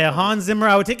of these. Yeah, Hans Zimmer.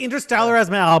 I would take Interstellar as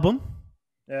my album.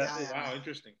 Yeah. Oh, wow,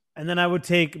 interesting. And then I would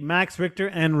take Max Richter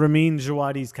and Ramin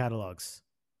Djawadi's catalogs.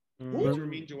 Who's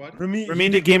Ramin Djawadi?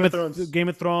 Ramin did Game of Thrones,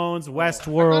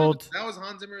 Westworld. That was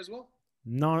Hans Zimmer as well.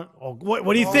 No,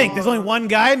 what do you think? There's only one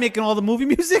guy making all the movie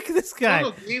music. This guy.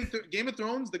 No, Game of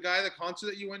Thrones, the concert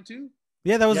that you went to.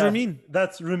 Yeah, that was Ramin.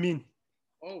 That's Ramin.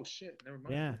 Oh shit, never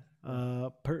mind. Yeah.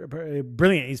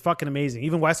 Brilliant. He's fucking amazing.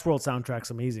 Even Westworld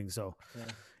soundtrack's amazing. So,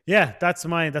 yeah, that's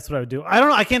what I would do. I don't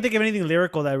know. I can't think of anything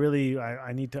lyrical that really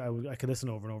I could listen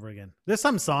over and over again. There's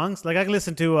some songs like I can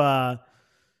listen to.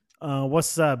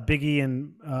 What's Biggie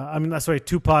and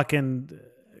Tupac and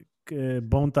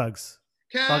Bone Thugs.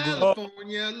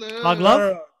 California Love. Thug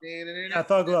Love. Yeah,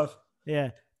 Thug Love. Yeah,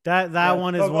 that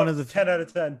one is one of the 10 out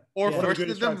of 10. Or first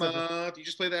of the month. You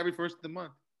just play that every first of the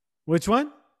month. Which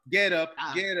one? Get up,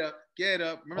 get up, get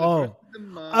up. Remember the first of the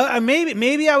month?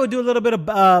 Maybe I would do a little bit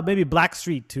of maybe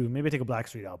Blackstreet too. Maybe I take a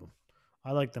Blackstreet album.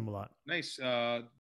 I like them a lot. Nice.